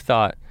like you've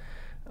thought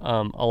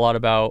a lot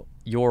about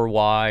your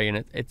why,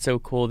 and it's so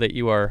cool that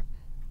you're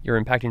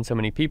impacting so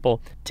many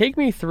people. Take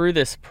me through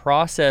this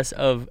process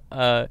of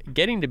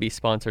getting to be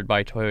sponsored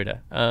by Toyota.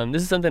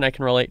 This is something I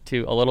can relate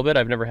to a little bit.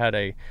 I've never had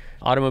a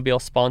automobile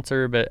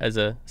sponsor, but as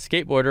a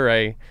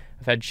skateboarder,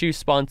 I've had shoe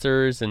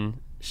sponsors and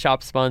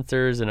shop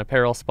sponsors and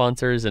apparel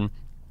sponsors. And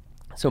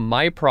so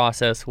my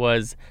process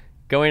was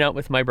going out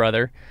with my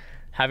brother,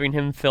 having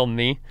him film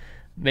me,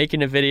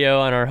 making a video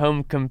on our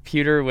home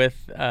computer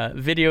with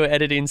video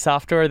editing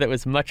software that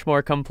was much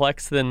more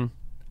complex than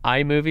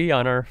iMovie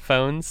on our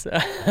phones,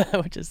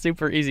 which is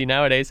super easy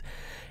nowadays,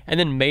 and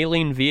then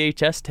mailing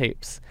VHS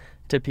tapes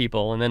to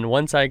people. And then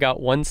once I got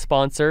one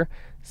sponsor,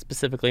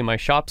 specifically my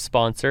shop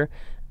sponsor,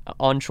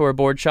 Onshore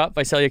Board Shop,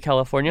 Visalia,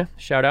 California,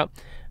 shout out,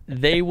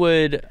 they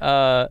would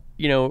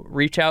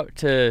reach out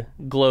to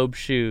Globe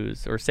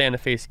Shoes or Santa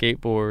Fe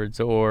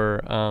Skateboards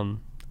or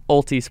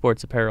Ulti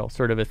Sports Apparel,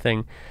 sort of a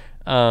thing.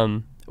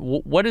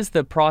 What is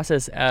the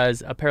process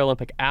as a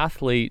Paralympic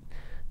athlete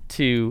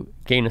to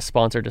gain a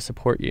sponsor to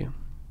support you?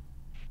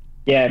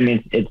 Yeah, I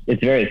mean,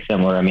 it's very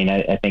similar. I mean,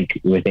 I think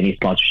with any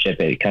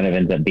sponsorship, it kind of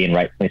ends up being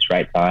right place,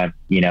 right time,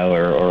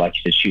 or like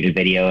you said, shoot a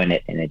video and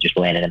it just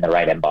landed in the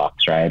right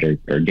inbox, right?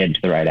 Or get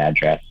to the right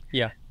address.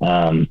 Yeah.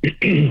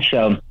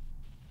 So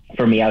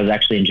for me, I was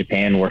actually in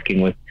Japan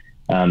working with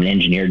an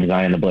engineer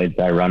designing the blades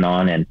that I run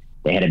on, and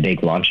they had a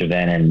big launch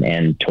event,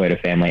 and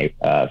Toyota family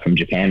from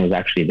Japan was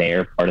actually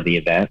there, part of the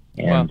event.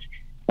 And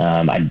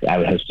wow. I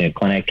was hosting a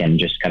clinic and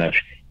just kind of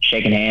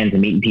shaking hands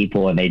and meeting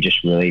people, and they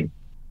just really,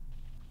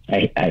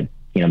 I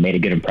made a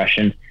good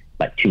impression.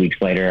 Like 2 weeks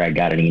later, I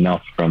got an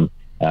email from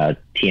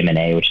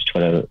TMNA, which is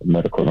Toyota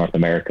Motor Corp North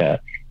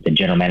America, the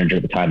general manager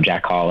at the time,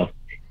 Jack Hollis,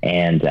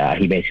 and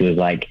he basically was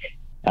like,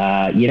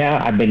 I've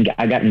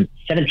gotten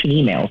 17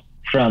 emails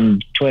from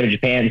Toyota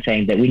Japan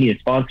saying that we need to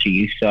sponsor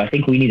you. So I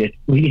think we need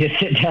to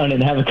sit down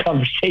and have a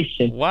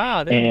conversation.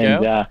 Wow. There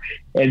you go.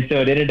 And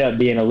so it ended up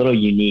being a little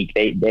unique.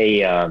 They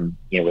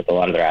with a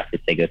lot of their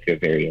athletes, they go through a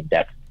very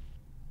in-depth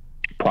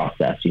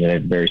process. They're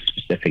very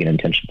specific and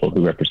intentional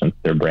who represents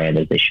their brand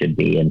as they should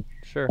be. And,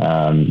 sure.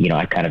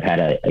 I kind of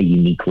had a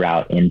unique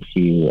route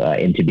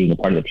into being a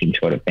part of the Team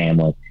Toyota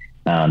family.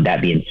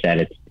 That being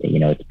said,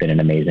 it's been an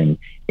amazing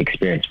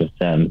experience with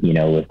them,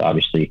 with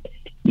obviously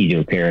you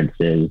do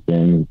appearances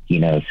and,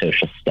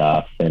 social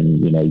stuff, and,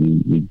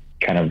 you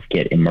kind of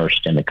get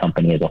immersed in the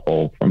company as a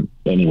whole, from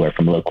anywhere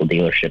from local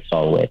dealerships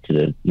all the way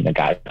to the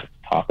guys at the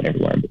top and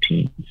everywhere in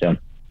between. So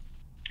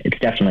it's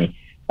definitely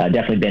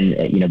been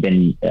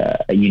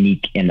a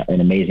unique and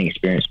an amazing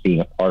experience being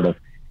a part of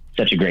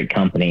such a great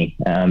company.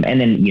 And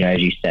then,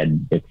 as you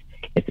said,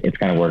 it's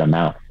kind of word of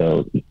mouth.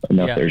 So if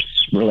there's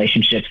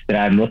relationships that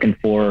I'm looking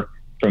for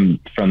from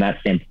that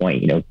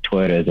standpoint,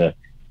 Toyota is a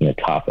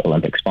top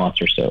Olympic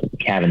sponsor. So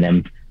having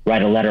them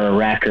write a letter or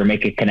rec or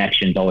make a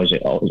connection is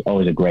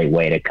always a great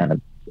way to kind of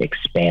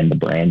expand the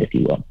brand, if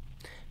you will.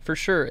 For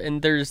sure.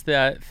 And there's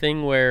that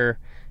thing where,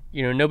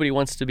 nobody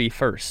wants to be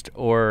first,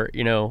 or,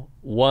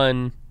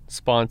 one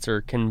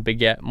sponsor can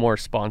beget more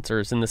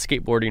sponsors. In the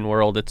skateboarding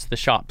world, it's the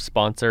shop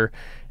sponsor,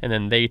 and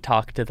then they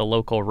talk to the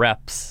local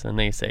reps and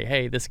they say,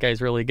 hey, this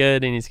guy's really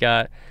good and he's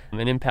got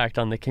an impact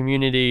on the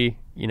community.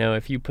 You know,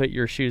 if you put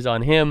your shoes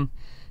on him,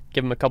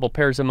 give him a couple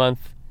pairs a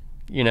month,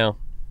 you know,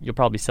 you'll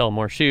probably sell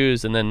more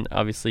shoes, and then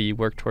obviously you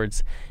work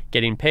towards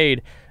getting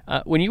paid.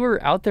 When you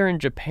were out there in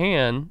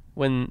Japan,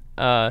 when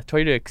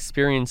Toyota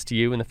experienced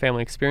you and the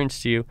family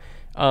experienced you,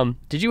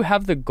 did you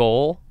have the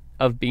goal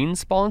of being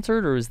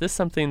sponsored, or is this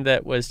something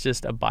that was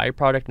just a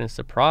byproduct and a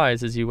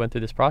surprise as you went through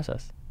this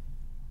process?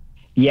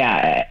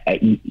 Yeah,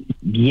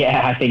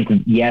 I think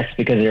yes,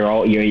 because you're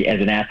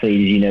as an athlete,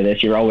 as you know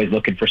this, you're always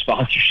looking for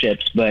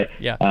sponsorships. But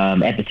yeah.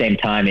 At the same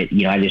time, I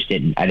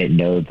didn't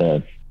know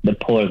the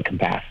pull or the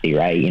capacity,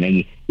 right? You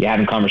know, you're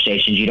having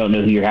conversations, you don't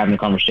know who you're having a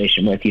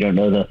conversation with, you don't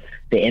know the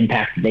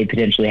impact that they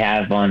potentially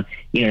have on,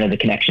 you know, the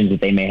connections that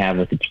they may have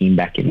with the team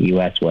back in the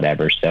U.S.,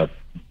 whatever. So,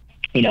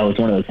 you know, it's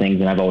one of those things,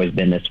 and I've always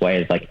been this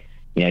way. It's like,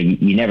 you know,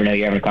 you never know who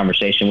you're having a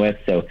conversation with,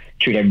 so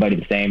treat everybody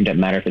the same. Doesn't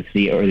matter if it's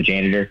the or the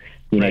janitor.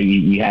 You know,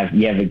 you have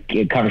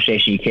a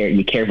conversation.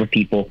 You care for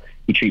people.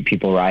 You treat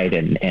people right,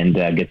 and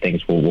good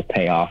things will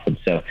pay off. And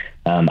so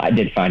I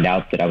did find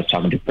out that I was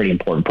talking to a pretty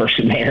important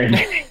person there in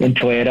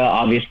Toyota.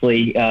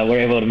 Obviously, we're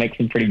able to make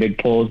some pretty big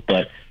pulls,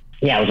 but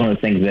yeah, it was one of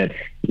those things that,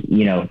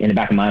 you know, in the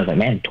back of my mind, I was like,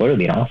 man, Toyota would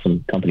be an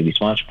awesome company to be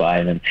sponsored by.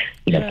 And then,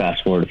 you know,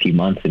 fast forward a few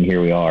months and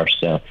here we are.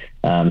 So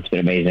it's been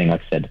amazing,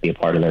 like I said, to be a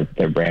part of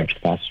their brand for the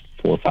past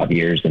 4 or 5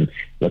 years, and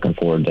looking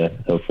forward to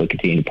hopefully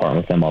continue to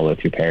partner with them all the way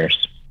through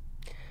Paris.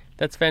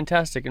 That's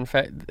fantastic. In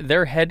fact,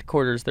 their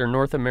headquarters, their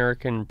North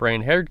American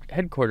brand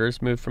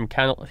headquarters, moved from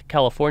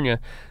California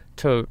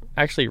to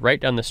actually right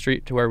down the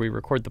street to where we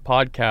record the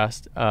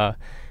podcast,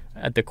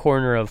 at the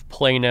corner of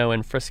Plano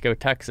and Frisco,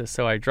 Texas.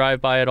 So I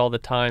drive by it all the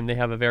time. They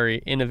have a very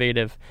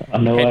innovative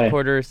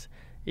headquarters.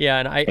 Yeah,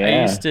 and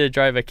I used to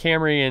drive a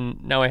Camry,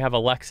 and now I have a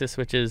Lexus,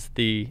 which is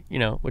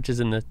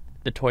in the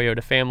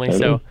Toyota family.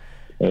 So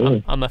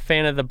I'm a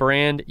fan of the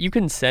brand. You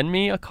can send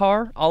me a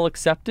car, I'll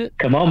accept it.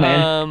 Come on,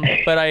 man.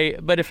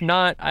 But if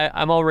not,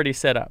 I'm already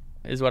set up,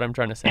 is what I'm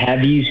trying to say.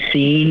 Have you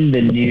seen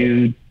the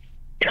new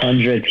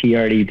Tundra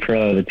TRD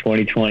Pro, the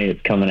 2020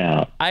 that's coming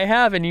out? I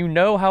have, and you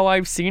know how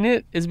I've seen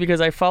it is because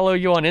I follow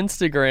you on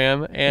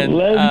Instagram, and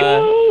let's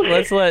go.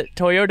 Let's let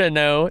Toyota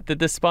know that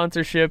this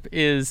sponsorship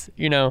is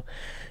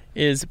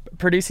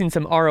producing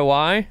some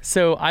ROI.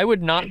 So I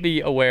would not be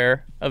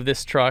aware of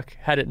this truck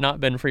had it not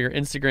been for your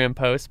Instagram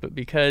post, but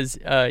because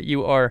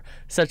you are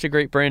such a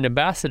great brand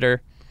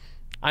ambassador,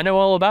 I know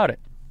all about it.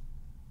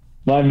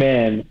 My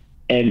man.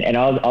 And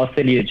I'll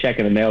send you a check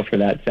in the mail for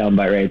that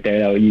soundbite right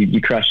there. You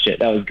crushed it.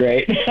 That was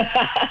great.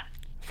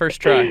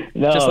 First try,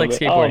 just like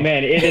skateboarding. Oh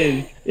man,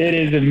 it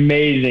is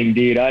amazing,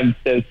 dude. I'm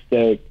so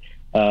stoked.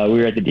 We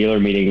were at the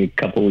dealer meeting a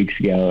couple weeks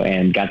ago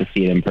and got to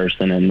see it in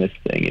person, and this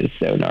thing is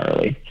so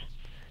gnarly.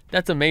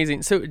 That's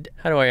amazing. So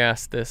how do I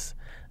ask this?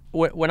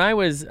 When I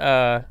was,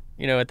 at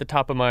the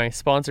top of my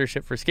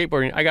sponsorship for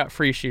skateboarding, I got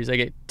free shoes. I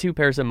get 2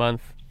 pairs a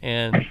month,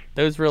 and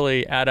those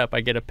really add up. I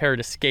get a pair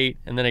to skate,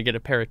 and then I get a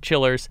pair of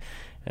chillers.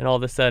 And all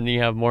of a sudden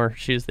you have more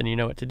shoes than you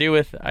know what to do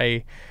with.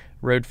 I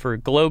rode for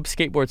Globe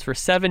Skateboards for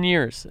 7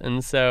 years.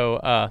 And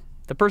so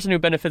the person who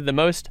benefited the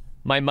most,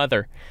 my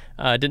mother,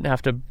 didn't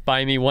have to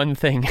buy me one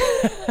thing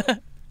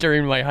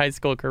during my high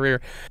school career.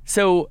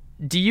 So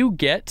do you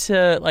get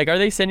to, are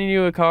they sending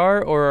you a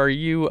car, or are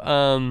you,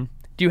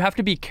 do you have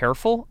to be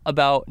careful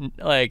about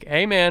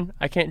hey man,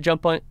 I can't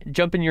jump in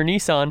your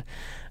Nissan.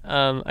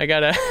 I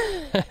gotta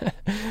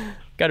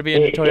be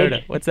in a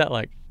Toyota. What's that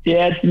like?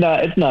 Yeah,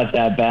 it's not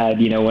that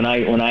bad. You know,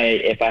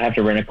 if I have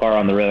to rent a car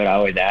on the road, I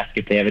always ask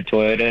if they have a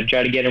Toyota and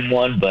try to get them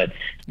one, but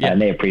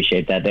they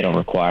appreciate that. They don't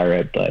require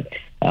it, but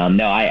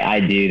no, I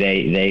do.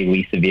 They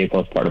lease the vehicle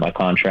as part of my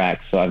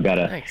contract. So I've got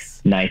a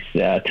nice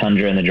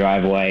Tundra in the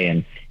driveway,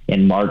 and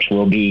in March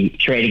we'll be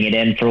trading it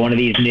in for one of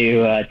these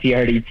new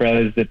TRD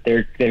Pros that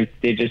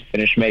they just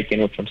finished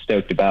making, which I'm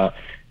stoked about.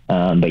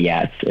 But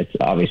yeah, it's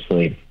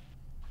obviously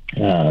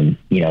a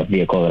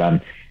vehicle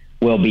that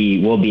we'll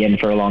be in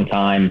for a long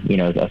time,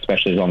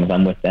 especially as long as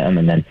I'm with them.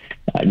 And then,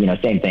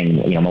 same thing,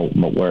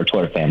 we're a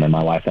Toyota family.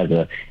 My wife has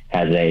a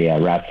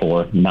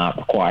RAV4, not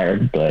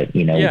required, but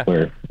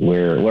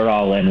we're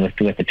all in with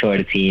the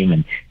Toyota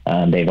team,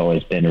 and they've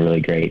always been really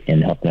great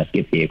in helping us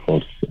get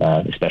vehicles,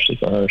 especially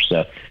for her.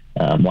 So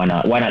why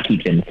not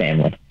keep it in the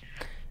family?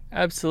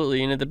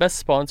 Absolutely. The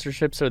best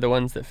sponsorships are the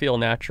ones that feel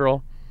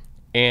natural.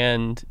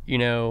 And,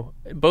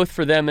 both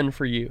for them and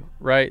for you,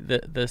 right?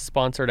 The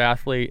sponsored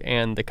athlete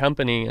and the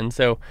company. And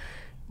so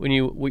when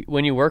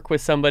you work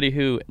with somebody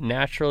who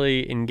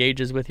naturally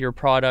engages with your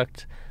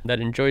product, that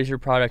enjoys your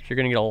product, you're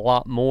going to get a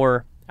lot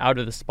more out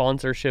of the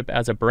sponsorship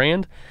as a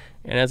brand.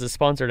 And as a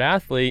sponsored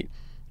athlete,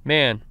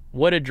 man,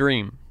 what a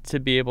dream to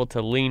be able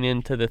to lean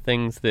into the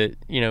things that,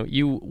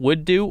 you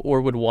would do or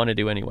would want to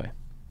do anyway.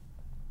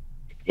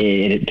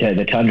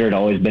 the Tundra had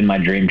always been my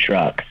dream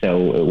truck.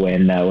 So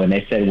when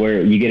they said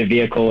you get a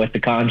vehicle with the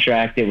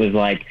contract, it was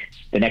like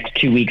the next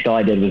 2 weeks, all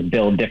I did was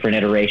build different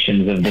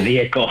iterations of the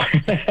vehicle.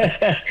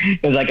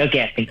 It was like,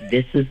 okay, I think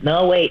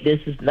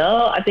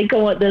I think I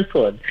want this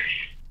one.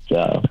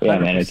 So yeah,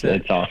 100%. Man,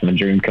 it's awesome. A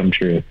dream come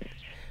true.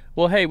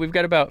 Well, hey, we've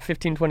got about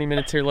 15, 20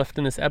 minutes here left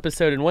in this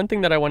episode. And one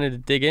thing that I wanted to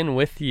dig in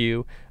with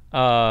you,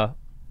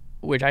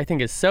 which I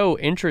think is so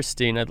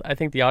interesting, I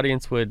think the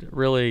audience would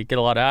really get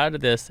a lot out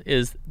of this,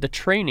 is the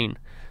training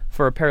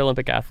for a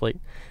Paralympic athlete.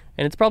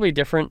 And it's probably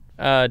different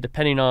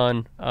depending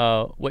on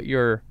what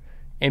your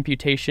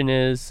amputation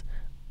is.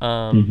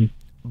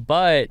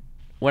 But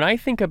when I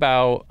think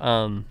about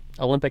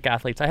Olympic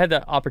athletes, I had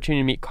the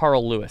opportunity to meet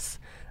Carl Lewis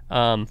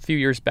a few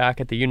years back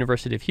at the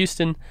University of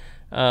Houston.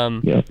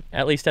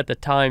 At least at the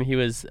time, he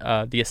was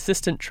the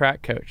assistant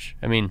track coach.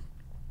 I mean,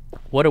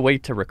 what a way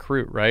to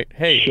recruit, right?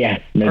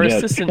 Hey, our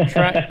assistant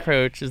track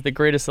coach is the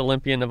greatest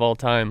Olympian of all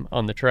time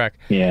on the track.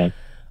 Yeah.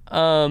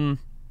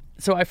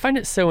 So I find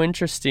it so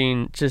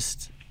interesting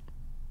just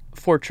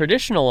for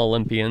traditional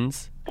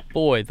Olympians,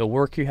 boy, the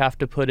work you have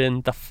to put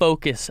in, the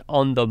focus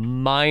on the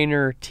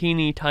minor,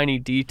 teeny tiny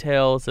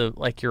details of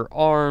like your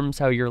arms,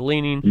 how you're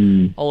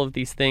leaning, all of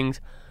these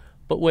things.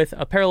 But with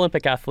a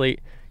Paralympic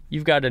athlete,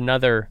 you've got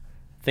another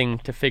thing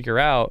to figure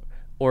out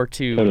or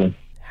to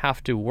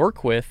have to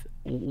work with.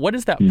 What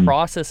is that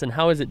process and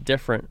how is it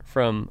different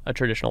from a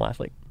traditional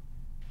athlete?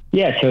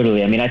 Yeah,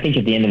 totally. I mean, I think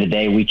at the end of the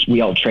day,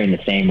 we all train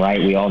the same,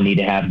 right? We all need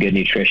to have good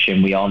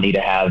nutrition. We all need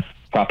to have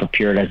proper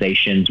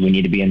periodizations. We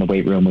need to be in the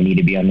weight room. We need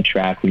to be on the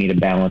track. We need a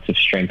balance of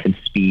strength and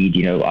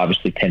speed,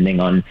 obviously depending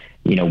on,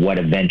 what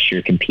events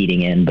you're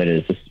competing in. But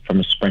from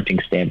a sprinting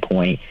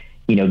standpoint,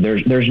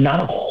 there's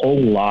not a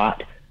whole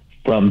lot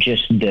from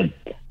just the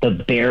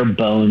bare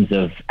bones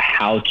of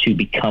how to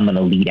become an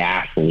elite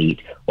athlete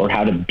or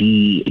how to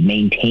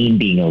maintain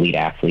being an elite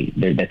athlete.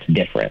 That's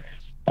different.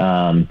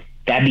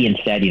 That being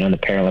said, in the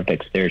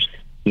Paralympics, there's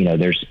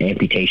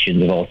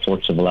amputations of all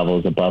sorts of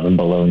levels, above and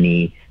below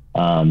knee,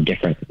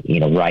 different,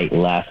 right,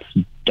 left,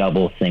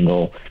 double,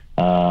 single,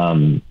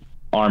 arm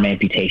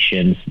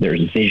amputations.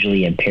 There's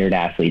visually impaired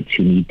athletes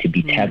who need to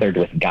be tethered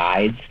with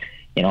guides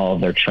in all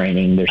of their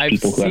training. There's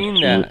people who have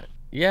seen that.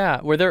 Yeah,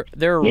 where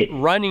they're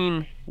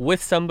running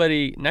with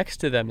somebody next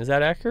to them. Is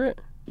that accurate?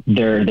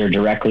 They're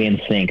directly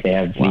in sync. They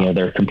have,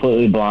 they're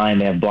completely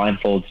blind. They have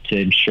blindfolds to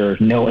ensure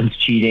no one's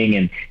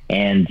cheating,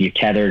 and you're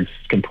tethered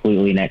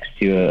completely next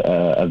to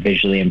a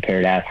visually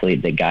impaired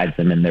athlete that guides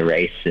them in the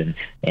race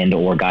and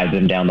or guides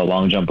them down the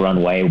long jump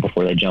runway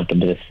before they jump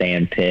into the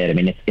sand pit. I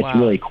mean, it's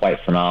really quite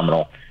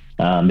phenomenal.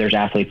 There's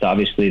athletes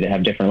obviously that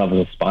have different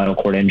levels of spinal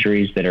cord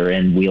injuries that are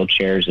in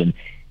wheelchairs, and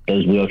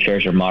those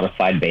wheelchairs are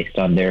modified based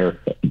on their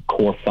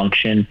core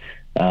function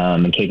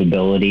and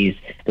capabilities.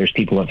 There's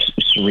people who have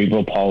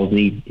cerebral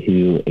palsy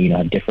who,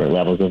 have different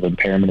levels of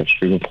impairment of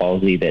cerebral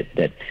palsy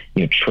that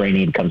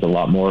training becomes a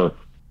lot more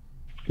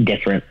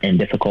different and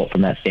difficult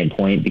from that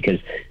standpoint because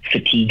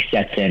fatigue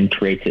sets in,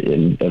 creates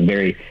a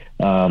very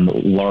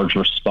large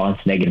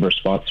negative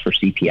response for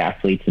CP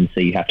athletes. And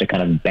so you have to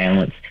kind of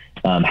balance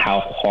how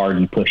hard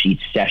you push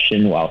each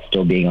session while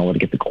still being able to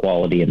get the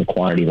quality and the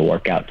quantity of the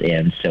workout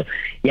in. So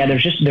yeah,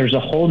 there's a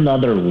whole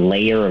nother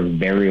layer of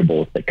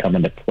variables that come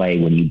into play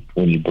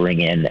when you bring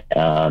in,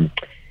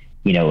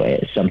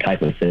 some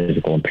type of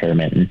physical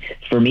impairment. And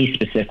for me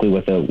specifically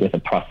with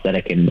a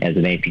prosthetic and as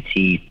an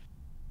amputee,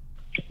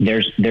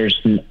 there's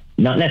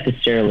not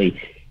necessarily,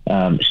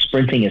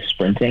 sprinting is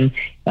sprinting,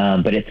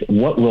 but it's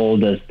what role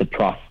does the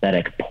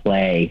prosthetic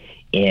play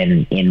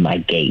in my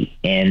gait,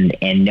 and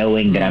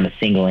knowing that I'm a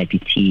single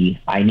amputee,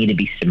 I need to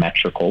be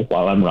symmetrical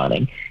while I'm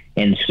running.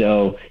 And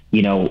so,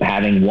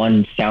 having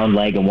one sound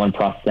leg and one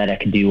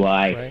prosthetic, do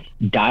I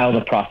dial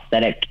the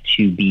prosthetic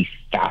to be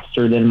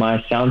faster than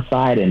my sound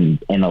side and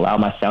allow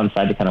my sound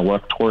side to kind of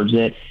work towards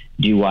it?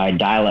 Do I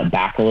dial it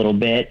back a little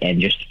bit and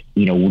just,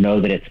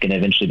 know that it's going to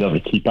eventually be able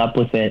to keep up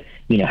with it?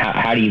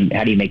 How do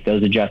you make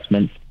those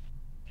adjustments?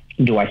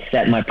 Do I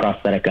set my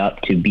prosthetic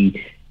up to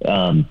be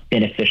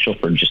beneficial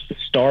for just the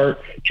start,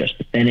 just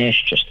the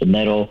finish, just the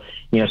middle?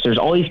 So there's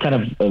all these kind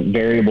of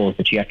variables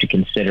that you have to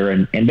consider.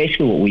 And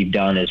basically what we've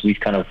done is we've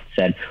kind of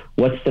said,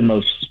 what's the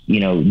most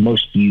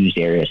used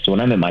area? So when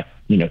I'm at my,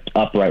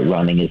 upright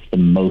running is the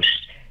most,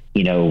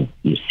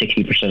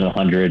 60% of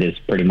 100 is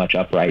pretty much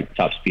upright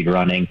top speed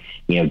running,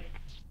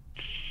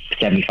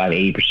 75,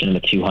 80% of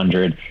the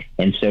 200.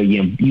 And so,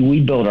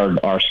 we build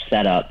our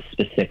setup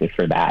specifically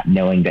for that,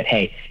 knowing that,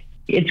 hey,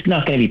 it's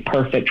not going to be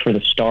perfect for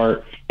the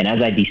start. And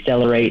as I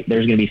decelerate,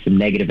 there's going to be some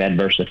negative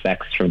adverse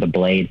effects for the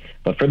blade.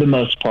 But for the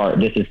most part,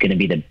 this is going to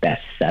be the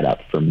best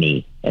setup for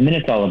me. And then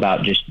it's all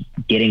about just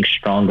getting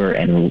stronger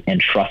and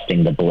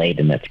trusting the blade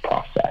in its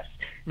process.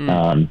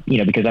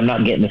 Because I'm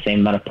not getting the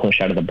same amount of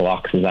push out of the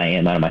blocks as I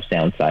am out of my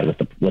sound side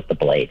with the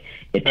blade.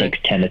 It takes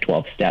 10 to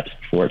 12 steps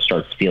before it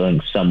starts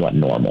feeling somewhat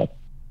normal.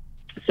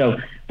 So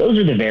those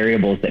are the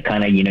variables that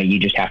kind of, you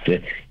just have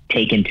to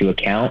take into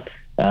account.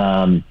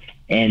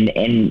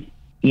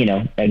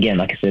 Again,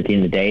 like I said, at the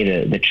end of the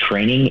day, the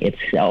training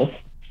itself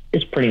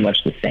is pretty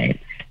much the same.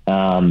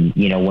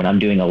 when I'm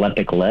doing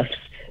Olympic lifts,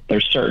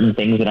 there's certain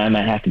things that I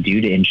might have to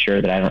do to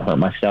ensure that I don't hurt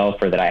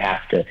myself, or that I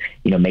have to,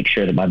 make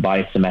sure that my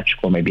body's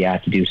symmetrical. Maybe I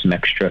have to do some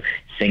extra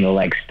single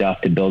leg stuff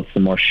to build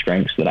some more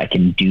strength so that I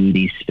can do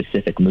these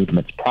specific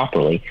movements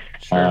properly.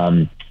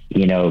 Sure.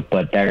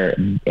 But they're,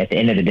 at the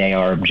end of the day,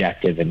 our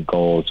objective and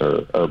goals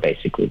are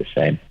basically the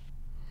same.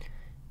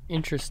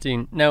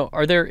 Interesting. Now,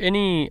 are there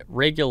any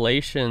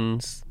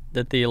regulations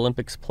that the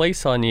Olympics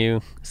place on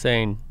you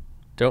saying,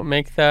 don't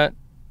make that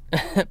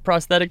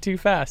prosthetic too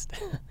fast?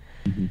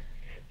 Mm-hmm.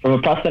 From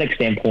a prosthetic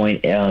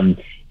standpoint,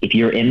 if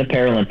you're in the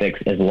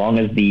Paralympics, as long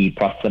as the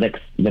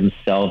prosthetics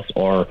themselves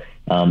are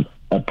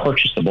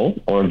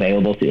purchasable or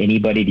available to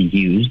anybody to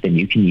use, then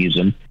you can use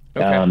them.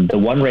 Okay. The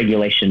one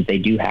regulation they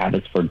do have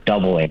is for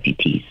double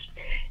amputees.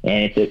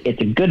 And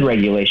it's a good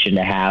regulation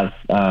to have,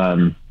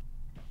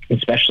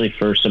 especially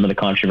for some of the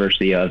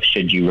controversy of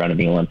should you run in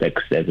the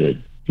Olympics as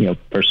a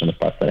person with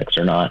prosthetics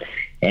or not.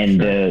 And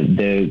sure.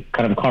 The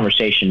kind of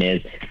conversation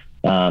is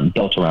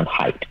built around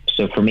height.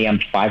 So for me, I'm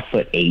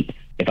 5'8".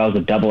 If I was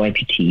a double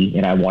amputee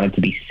and I wanted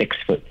to be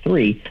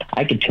 6'3",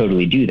 I could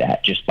totally do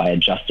that just by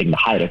adjusting the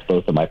height of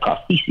both of my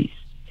prostheses.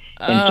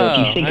 And so if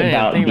you think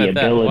about the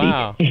ability,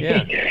 wow.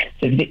 Yeah.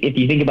 So if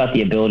you think about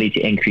the ability to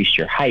increase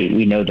your height,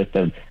 we know that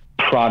the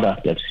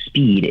product of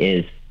speed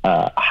is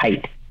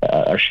height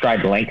or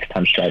stride length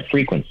times stride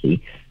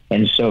frequency.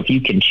 And so if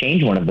you can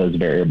change one of those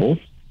variables,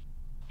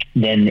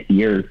 then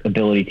your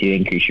ability to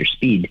increase your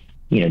speed,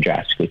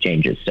 drastically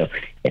changes. So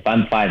if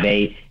I'm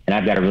 5'8" and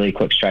I've got a really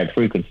quick stride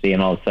frequency,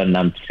 and all of a sudden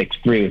I'm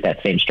 6'3" with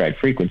that same stride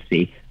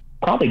frequency,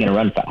 probably going to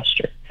run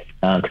faster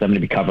because I'm going to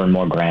be covering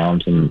more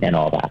ground and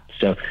all that.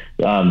 So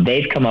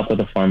they've come up with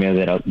a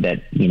formula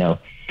that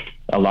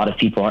a lot of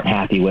people aren't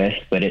happy with,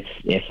 but it's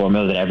a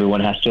formula that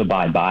everyone has to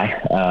abide by,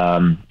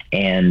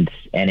 and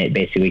it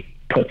basically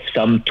puts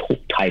some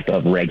type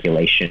of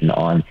regulation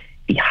on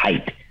the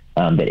height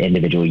that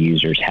individual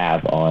users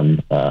have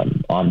on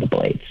the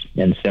blades.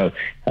 And so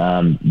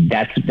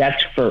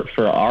that's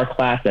for our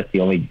class, that's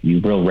the only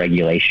real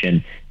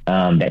regulation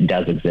that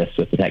does exist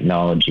with the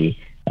technology.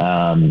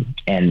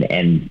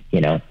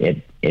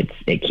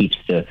 It keeps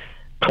the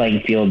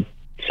playing field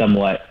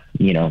somewhat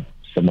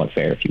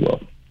fair, if you will.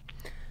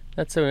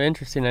 That's so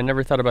interesting. I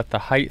never thought about the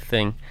height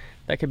thing.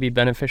 That could be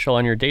beneficial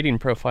on your dating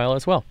profile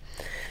as well.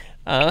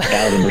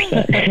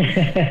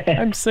 1,000%.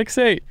 I'm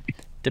 6'8".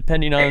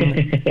 Depending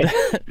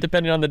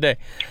on the day.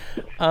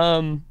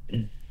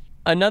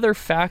 Another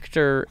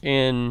factor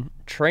in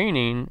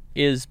training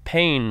is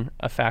pain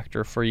a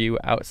factor for you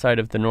outside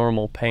of the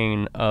normal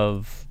pain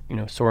of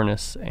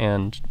soreness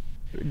and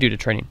due to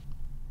training?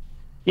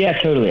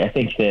 Yeah, totally. I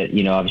think that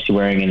obviously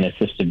wearing an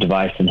assistive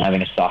device and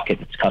having a socket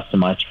that's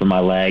customized for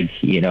my leg,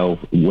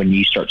 when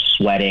you start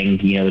sweating,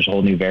 there's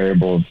whole new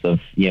variables of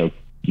you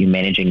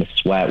managing the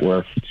sweat, where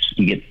if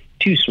you get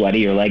too sweaty,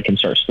 your leg can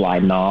start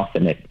sliding off,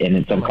 and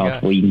it's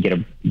uncomfortable. You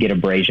can get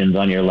abrasions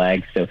on your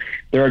leg. So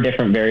there are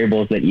different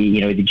variables that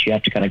that you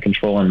have to kind of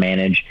control and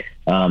manage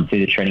through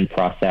the training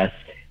process.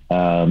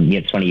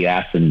 It's funny you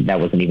asked, and that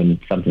wasn't even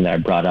something that I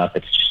brought up.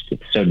 It's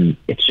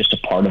just a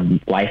part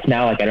of life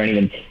now. Like I don't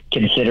even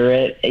consider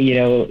it,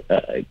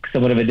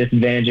 somewhat of a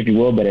disadvantage, if you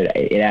will, but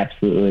it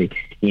absolutely,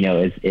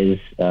 is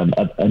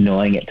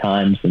annoying at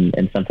times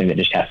and something that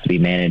just has to be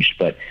managed.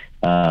 But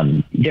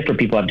different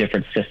people have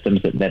different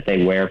systems that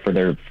they wear for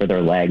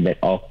their leg, that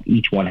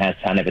each one has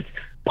kind of its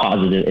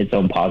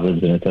own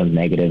positives and its own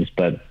negatives.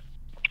 But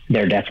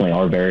there definitely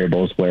are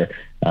variables where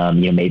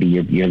maybe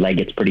your leg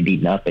gets pretty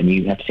beaten up and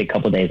you have to take a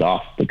couple of days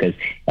off because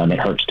it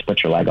hurts to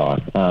put your leg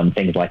on.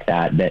 Things like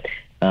that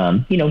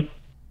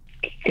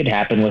could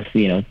happen with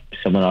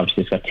someone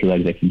obviously has got two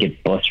legs that can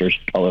get blisters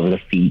all over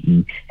their feet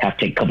and have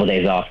to take a couple of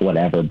days off,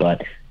 whatever.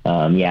 But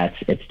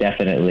it's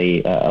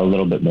definitely a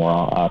little bit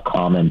more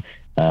common.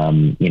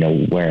 Wearing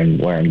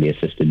the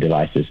assisted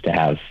devices to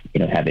have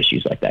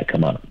issues like that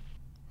come up.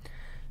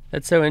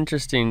 That's so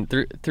interesting.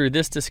 Through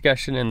this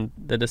discussion and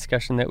the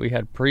discussion that we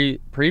had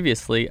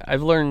previously,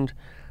 I've learned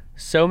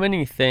so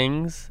many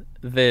things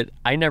that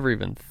I never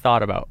even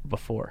thought about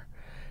before.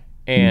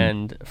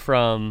 And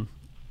from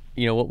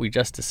what we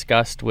just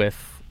discussed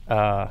with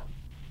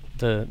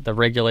the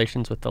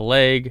regulations with the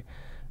leg,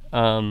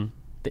 the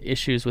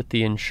issues with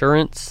the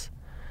insurance,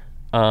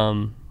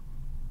 the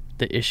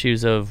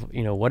issues of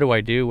what do I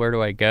do, where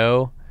do I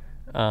go,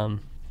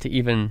 to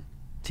even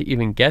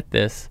get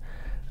this.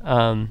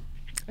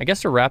 I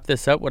guess to wrap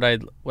this up, what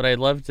I'd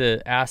love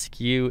to ask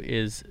you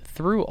is,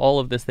 through all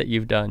of this that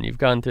you've done, you've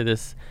gone through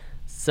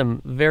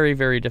some very,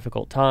 very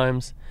difficult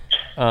times.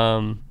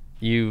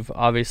 You've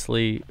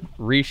obviously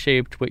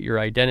reshaped what your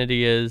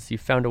identity is.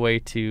 You've found a way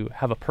to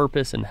have a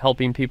purpose in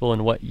helping people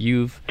in what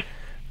you've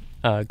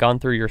gone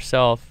through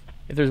yourself.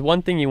 If there's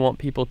one thing you want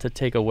people to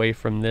take away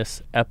from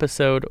this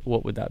episode,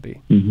 what would that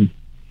be? Mm-hmm.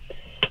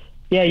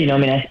 Yeah,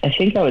 I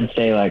think I would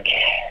say, I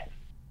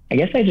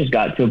guess I just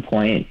got to a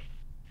point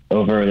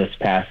over this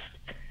past,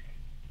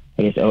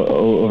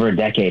 over a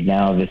decade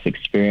now of this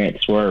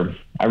experience where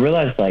I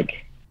realized,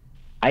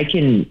 I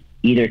can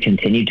either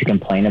continue to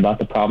complain about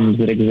the problems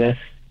that exist,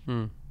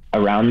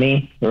 around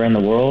me or in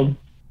the world,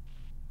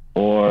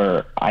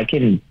 or I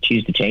can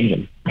choose to change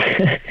them.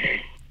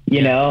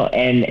 You know,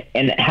 and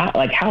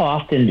how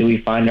often do we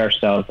find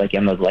ourselves like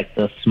in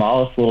the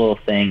smallest little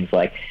things,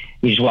 like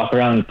you just walk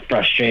around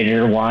frustrated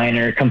or whine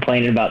or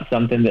complaining about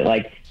something that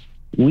like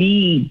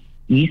we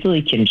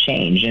easily can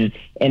change,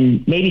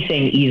 and maybe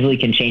saying easily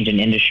can change an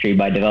industry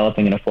by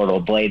developing an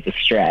affordable blade's a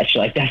stretch.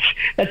 Like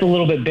that's a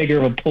little bit bigger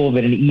of a pull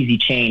than an easy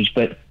change.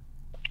 But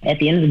at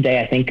the end of the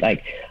day, I think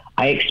like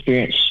I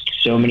experienced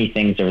so many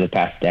things over the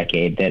past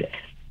decade that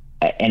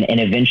and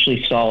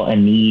eventually saw a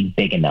need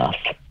big enough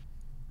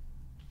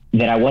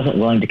that I wasn't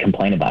willing to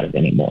complain about it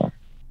anymore.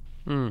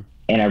 And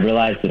I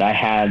realized that I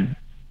had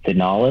the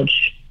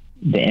knowledge,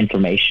 the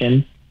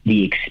information,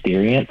 the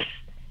experience,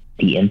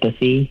 the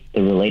empathy, the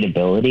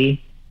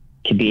relatability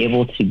to be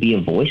able to be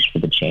a voice for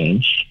the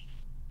change,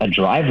 a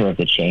driver of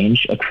the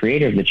change, a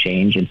creator of the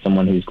change, and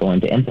someone who's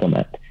going to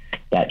implement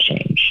that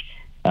change.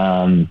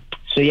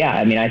 So yeah,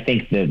 I mean, I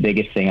think the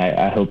biggest thing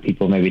I hope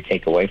people maybe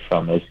take away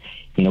from is,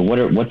 you know,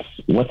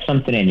 what's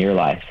something in your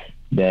life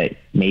that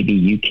maybe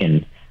you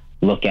can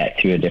look at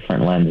through a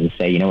different lens and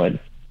say, you know what,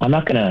 I'm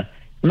not gonna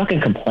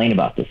complain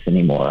about this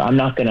anymore. I'm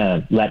not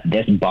gonna let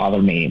this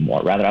bother me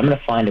anymore. Rather, I'm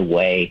gonna find a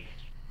way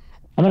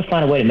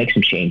to make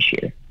some change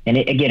here. And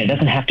it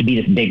doesn't have to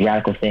be this big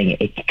radical thing.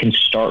 It can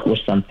start with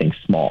something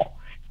small.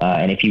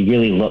 And if you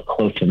really look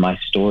close to my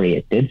story,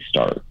 it did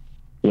start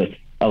with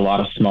a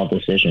lot of small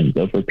decisions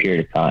over a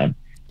period of time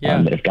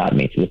that have gotten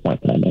me to the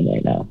point that I'm in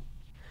right now.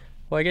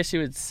 Well, I guess you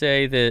would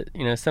say that,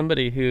 you know,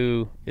 somebody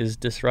who is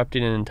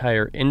disrupting an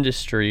entire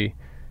industry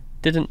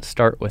didn't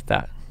start with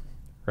that,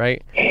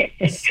 right?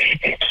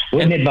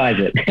 Wouldn't advise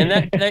it. And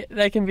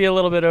that can be a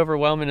little bit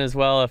overwhelming as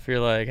well if you're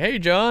like, hey,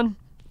 John,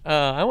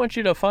 I want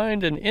you to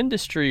find an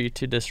industry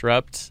to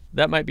disrupt.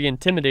 That might be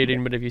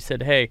intimidating, but if you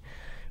said, hey,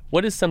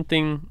 what is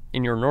something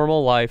in your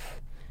normal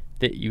life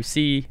that you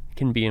see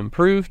can be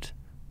improved,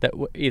 that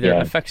either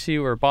affects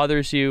you or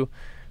bothers you,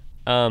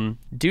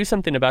 do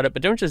something about it.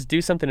 But don't just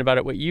do something about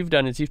it. What you've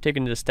done is you've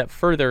taken it a step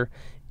further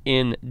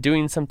in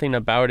doing something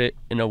about it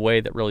in a way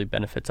that really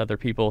benefits other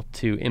people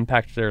to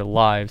impact their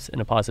lives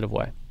in a positive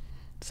way.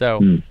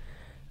 So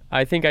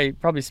I think I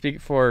probably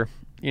speak for,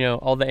 you know,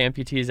 all the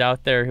amputees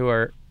out there who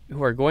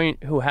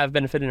have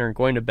benefited and are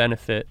going to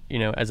benefit, you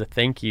know, as a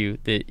thank you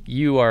that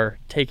you are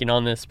taking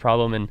on this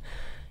problem, and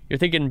you're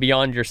thinking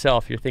beyond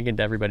yourself. You're thinking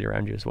to everybody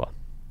around you as well.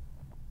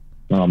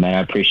 Oh man,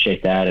 I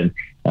appreciate that. And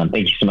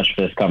thank you so much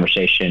for this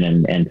conversation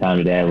and time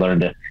today. I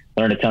learned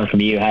a ton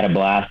from you, had a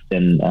blast,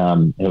 and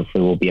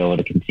hopefully we'll be able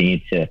to continue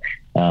to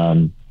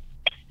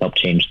help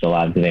change the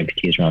lives of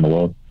amputees around the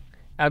world.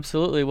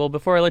 Absolutely. Well,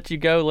 before I let you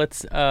go,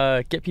 let's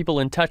get people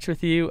in touch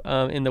with you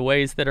in the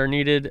ways that are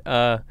needed.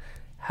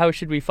 How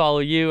should we follow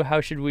you?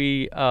 How should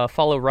we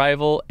follow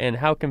Rival? And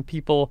how can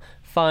people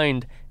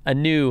find a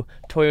new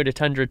Toyota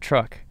Tundra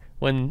truck?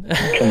 Come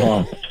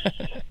on.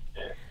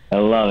 I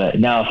love it.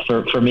 Now,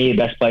 for me, the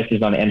best place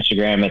is on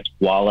Instagram. It's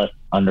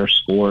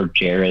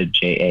Wallace_Jarryd,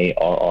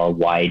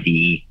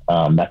 JARRYD.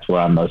 That's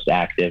where I'm most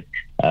active.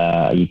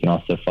 You can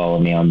also follow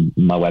me on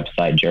my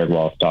website,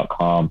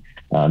 JarrydWallace.com.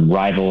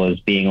 Rival is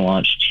being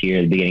launched here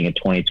at the beginning of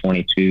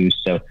 2022.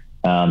 So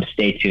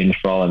stay tuned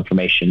for all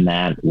information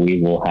that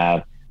we will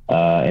have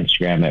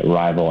Instagram at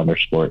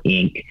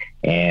Rival_Inc.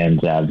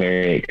 And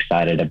very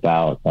excited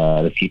about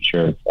the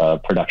future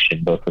of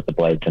production, both with the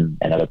blades and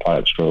other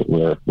products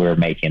we're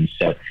making.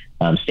 So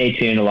stay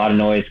tuned. A lot of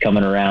noise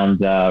coming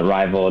around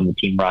Rival and the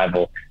Team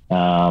Rival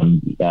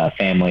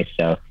family.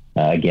 So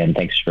again,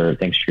 thanks for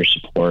your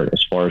support.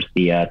 As far as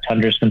the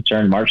Tundra is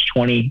concerned, March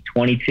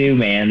 2022,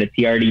 man, the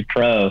TRD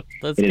Pro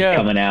is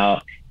coming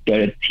out. Go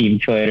to Team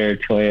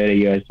Toyota,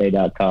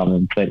 ToyotaUSA.com,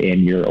 and put in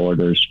your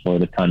orders for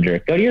the Tundra.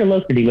 Go to your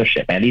local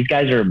dealership, man. These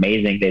guys are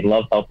amazing. They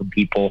love helping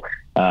people,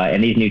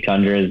 and these new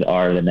Tundras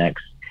are the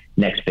next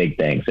big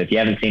thing. So if you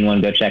haven't seen one,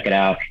 go check it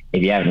out.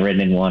 If you haven't ridden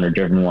in one or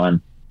driven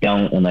one,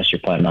 don't, unless you're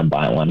planning on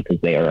buying one,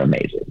 because they are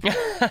amazing.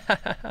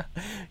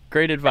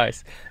 Great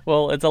advice.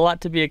 Well, it's a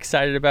lot to be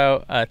excited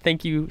about.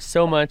 Thank you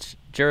so much,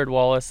 Jarryd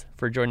Wallace,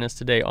 for joining us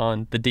today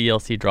on the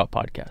DLC Drop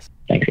Podcast.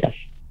 Thanks, guys.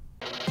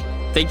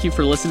 Thank you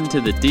for listening to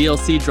the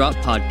DLC Drop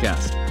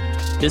Podcast.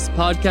 This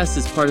podcast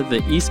is part of the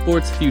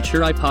Esports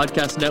Futuri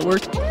Podcast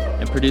Network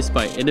and produced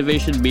by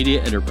Innovation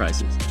Media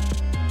Enterprises.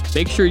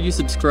 Make sure you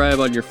subscribe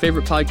on your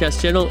favorite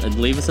podcast channel and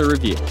leave us a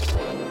review.